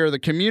superior of the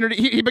community.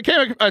 He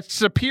became a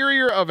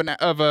superior of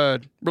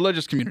a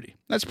religious community.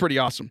 That's pretty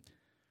awesome.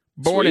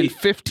 Born in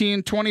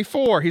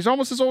 1524. He's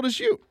almost as old as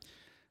you.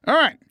 All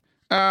right.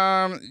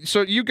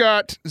 So you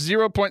got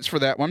 0 points for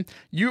that one.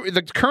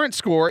 The current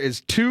score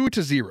is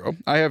 2-0.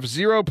 I have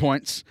 0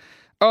 points.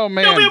 Oh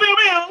man.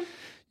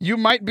 You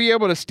might be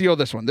able to steal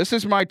this one. This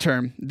is my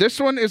turn. This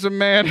one is a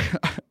man.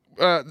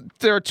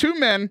 There are two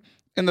men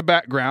in the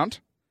background,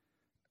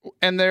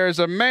 and there's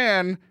a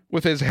man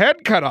with his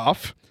head cut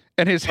off,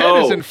 and his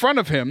head is in front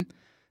of him.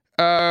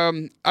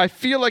 I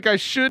feel like I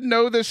should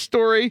know this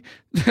story.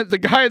 The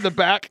guy in the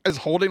back is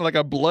holding like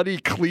a bloody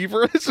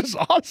cleaver. This is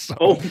awesome.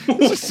 Oh,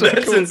 that's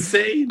cool.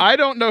 Insane. I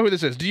don't know who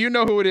this is. Do you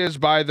know who it is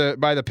by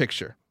the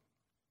picture?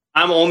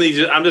 I'm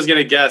just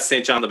gonna guess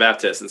Saint John the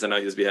Baptist since I know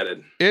he was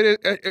beheaded.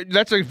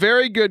 That's a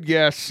very good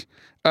guess.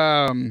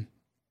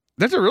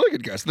 That's a really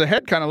good guess. The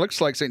head kind of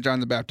looks like St. John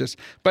the Baptist,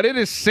 but it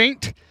is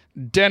St.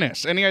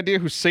 Denis. Any idea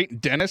who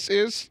St. Denis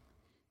is?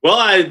 Well,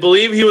 I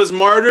believe he was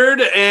martyred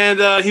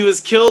and he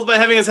was killed by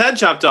having his head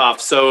chopped off.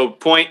 So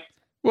point.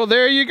 Well,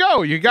 there you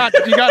go. You got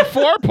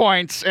 4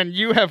 points, and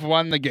you have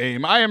won the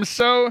game. I am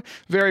so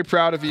very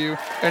proud of you,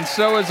 and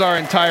so is our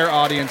entire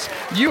audience.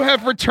 You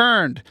have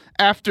returned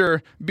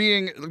after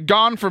being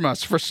gone from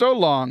us for so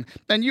long,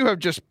 and you have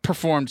just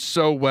performed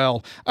so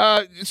well.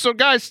 So,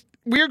 guys,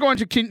 we are going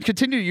to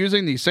continue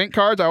using these sync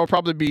cards. I will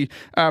probably be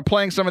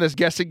playing some of this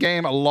guessing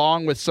game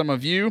along with some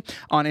of you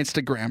on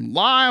Instagram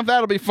Live.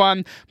 That'll be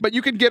fun. But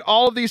you can get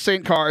all of these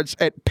sync cards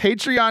at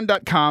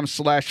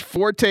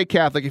patreon.com/Forte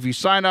Catholic. If you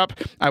sign up,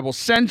 I will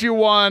send you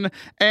one.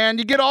 And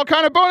you get all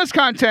kind of bonus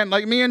content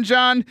like me and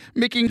John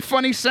making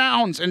funny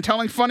sounds and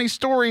telling funny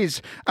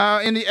stories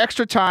in the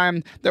extra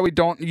time that we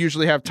don't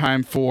usually have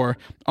time for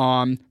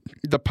on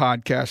the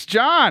podcast.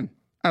 John,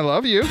 I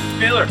love you.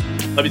 Taylor,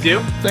 love you too.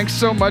 Thanks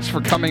so much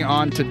for coming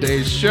on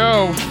today's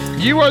show.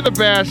 You are the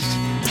best.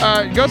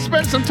 Go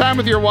spend some time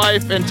with your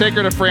wife and take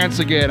her to France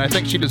again. I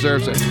think she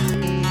deserves it.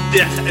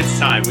 Yeah, it's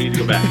time. We need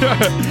to go back.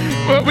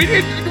 Well,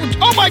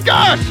 oh my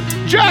gosh!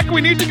 Jack, we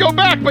need to go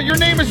back, but your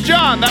name is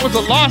John. That was a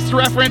lost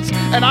reference,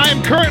 and I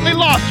am currently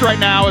lost right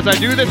now as I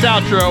do this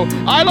outro.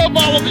 I love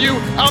all of you.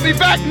 I'll be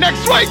back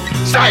next week.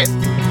 Say it!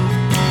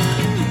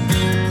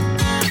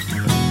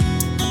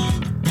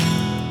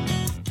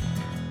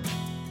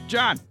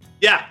 John.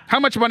 Yeah. How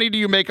much money do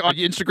you make on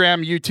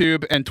Instagram,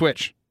 YouTube, and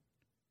Twitch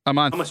a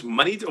month? How much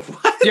money?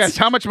 What? Yes,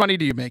 how much money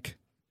do you make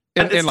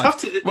in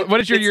life? What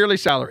is your yearly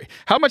salary?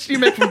 How much do you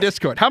make from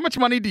Discord? How much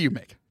money do you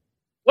make?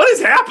 What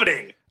is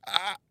happening?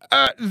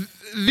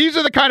 These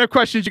are the kind of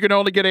questions you can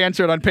only get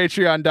answered on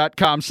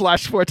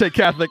patreon.com/Forte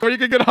Catholic, where you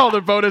can get all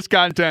the bonus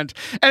content.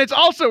 And it's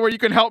also where you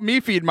can help me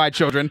feed my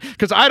children,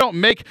 because I don't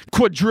make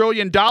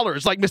quadrillion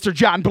dollars like Mr.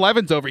 John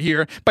Blevins over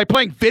here by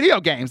playing video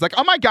games. Like,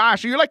 oh my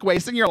gosh, are you like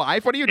wasting your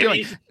life? What are you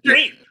doing?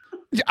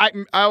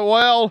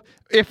 Well,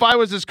 if I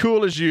was as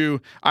cool as you,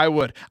 I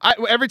would.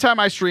 Every time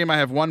I stream, I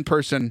have one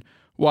person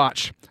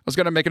watch. I was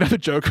going to make another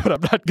joke, but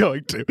I'm not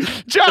going to.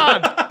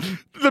 John,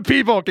 the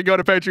people can go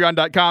to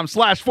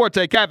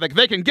patreon.com/Forte Catholic.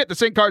 They can get the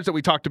sync cards that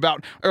we talked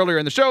about earlier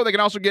in the show. They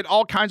can also get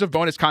all kinds of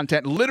bonus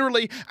content,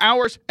 literally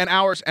hours and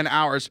hours and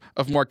hours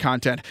of more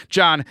content.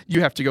 John,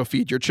 you have to go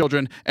feed your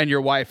children and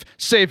your wife.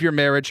 Save your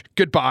marriage.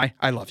 Goodbye.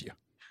 I love you.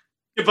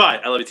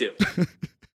 Goodbye. I love you too.